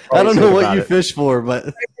 I don't know what you fish for, but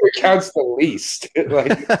it counts the least.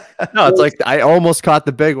 Like, no, it's like I almost caught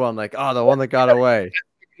the big one. Like, oh, the one that got away.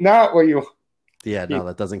 Not what you. Yeah, no,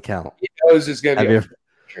 that doesn't count. He knows it's gonna be Have a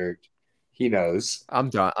shirt. He knows. I'm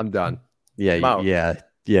done. Yeah.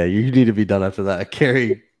 You need to be done after that,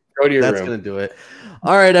 Carrie. Go to your That's room. going to do it.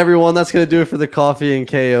 All right, everyone. That's going to do it for the Coffee and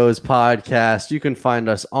KOs podcast. You can find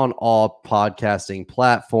us on all podcasting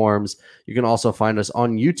platforms. You can also find us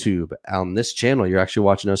on YouTube on this channel. You're actually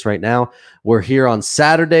watching us right now. We're here on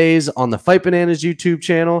Saturdays on the Fight Bananas YouTube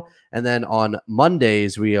channel. And then on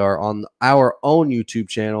Mondays, we are on our own YouTube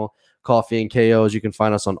channel, Coffee and KOs. You can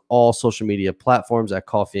find us on all social media platforms at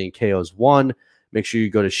Coffee and KOs 1. Make sure you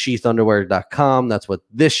go to sheathunderwear.com. That's what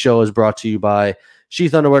this show is brought to you by.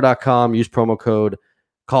 sheathunderwear.com. Use promo code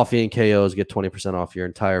Coffee and KOs. Get 20% off your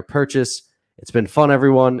entire purchase. It's been fun,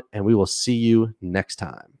 everyone, and we will see you next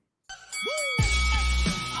time.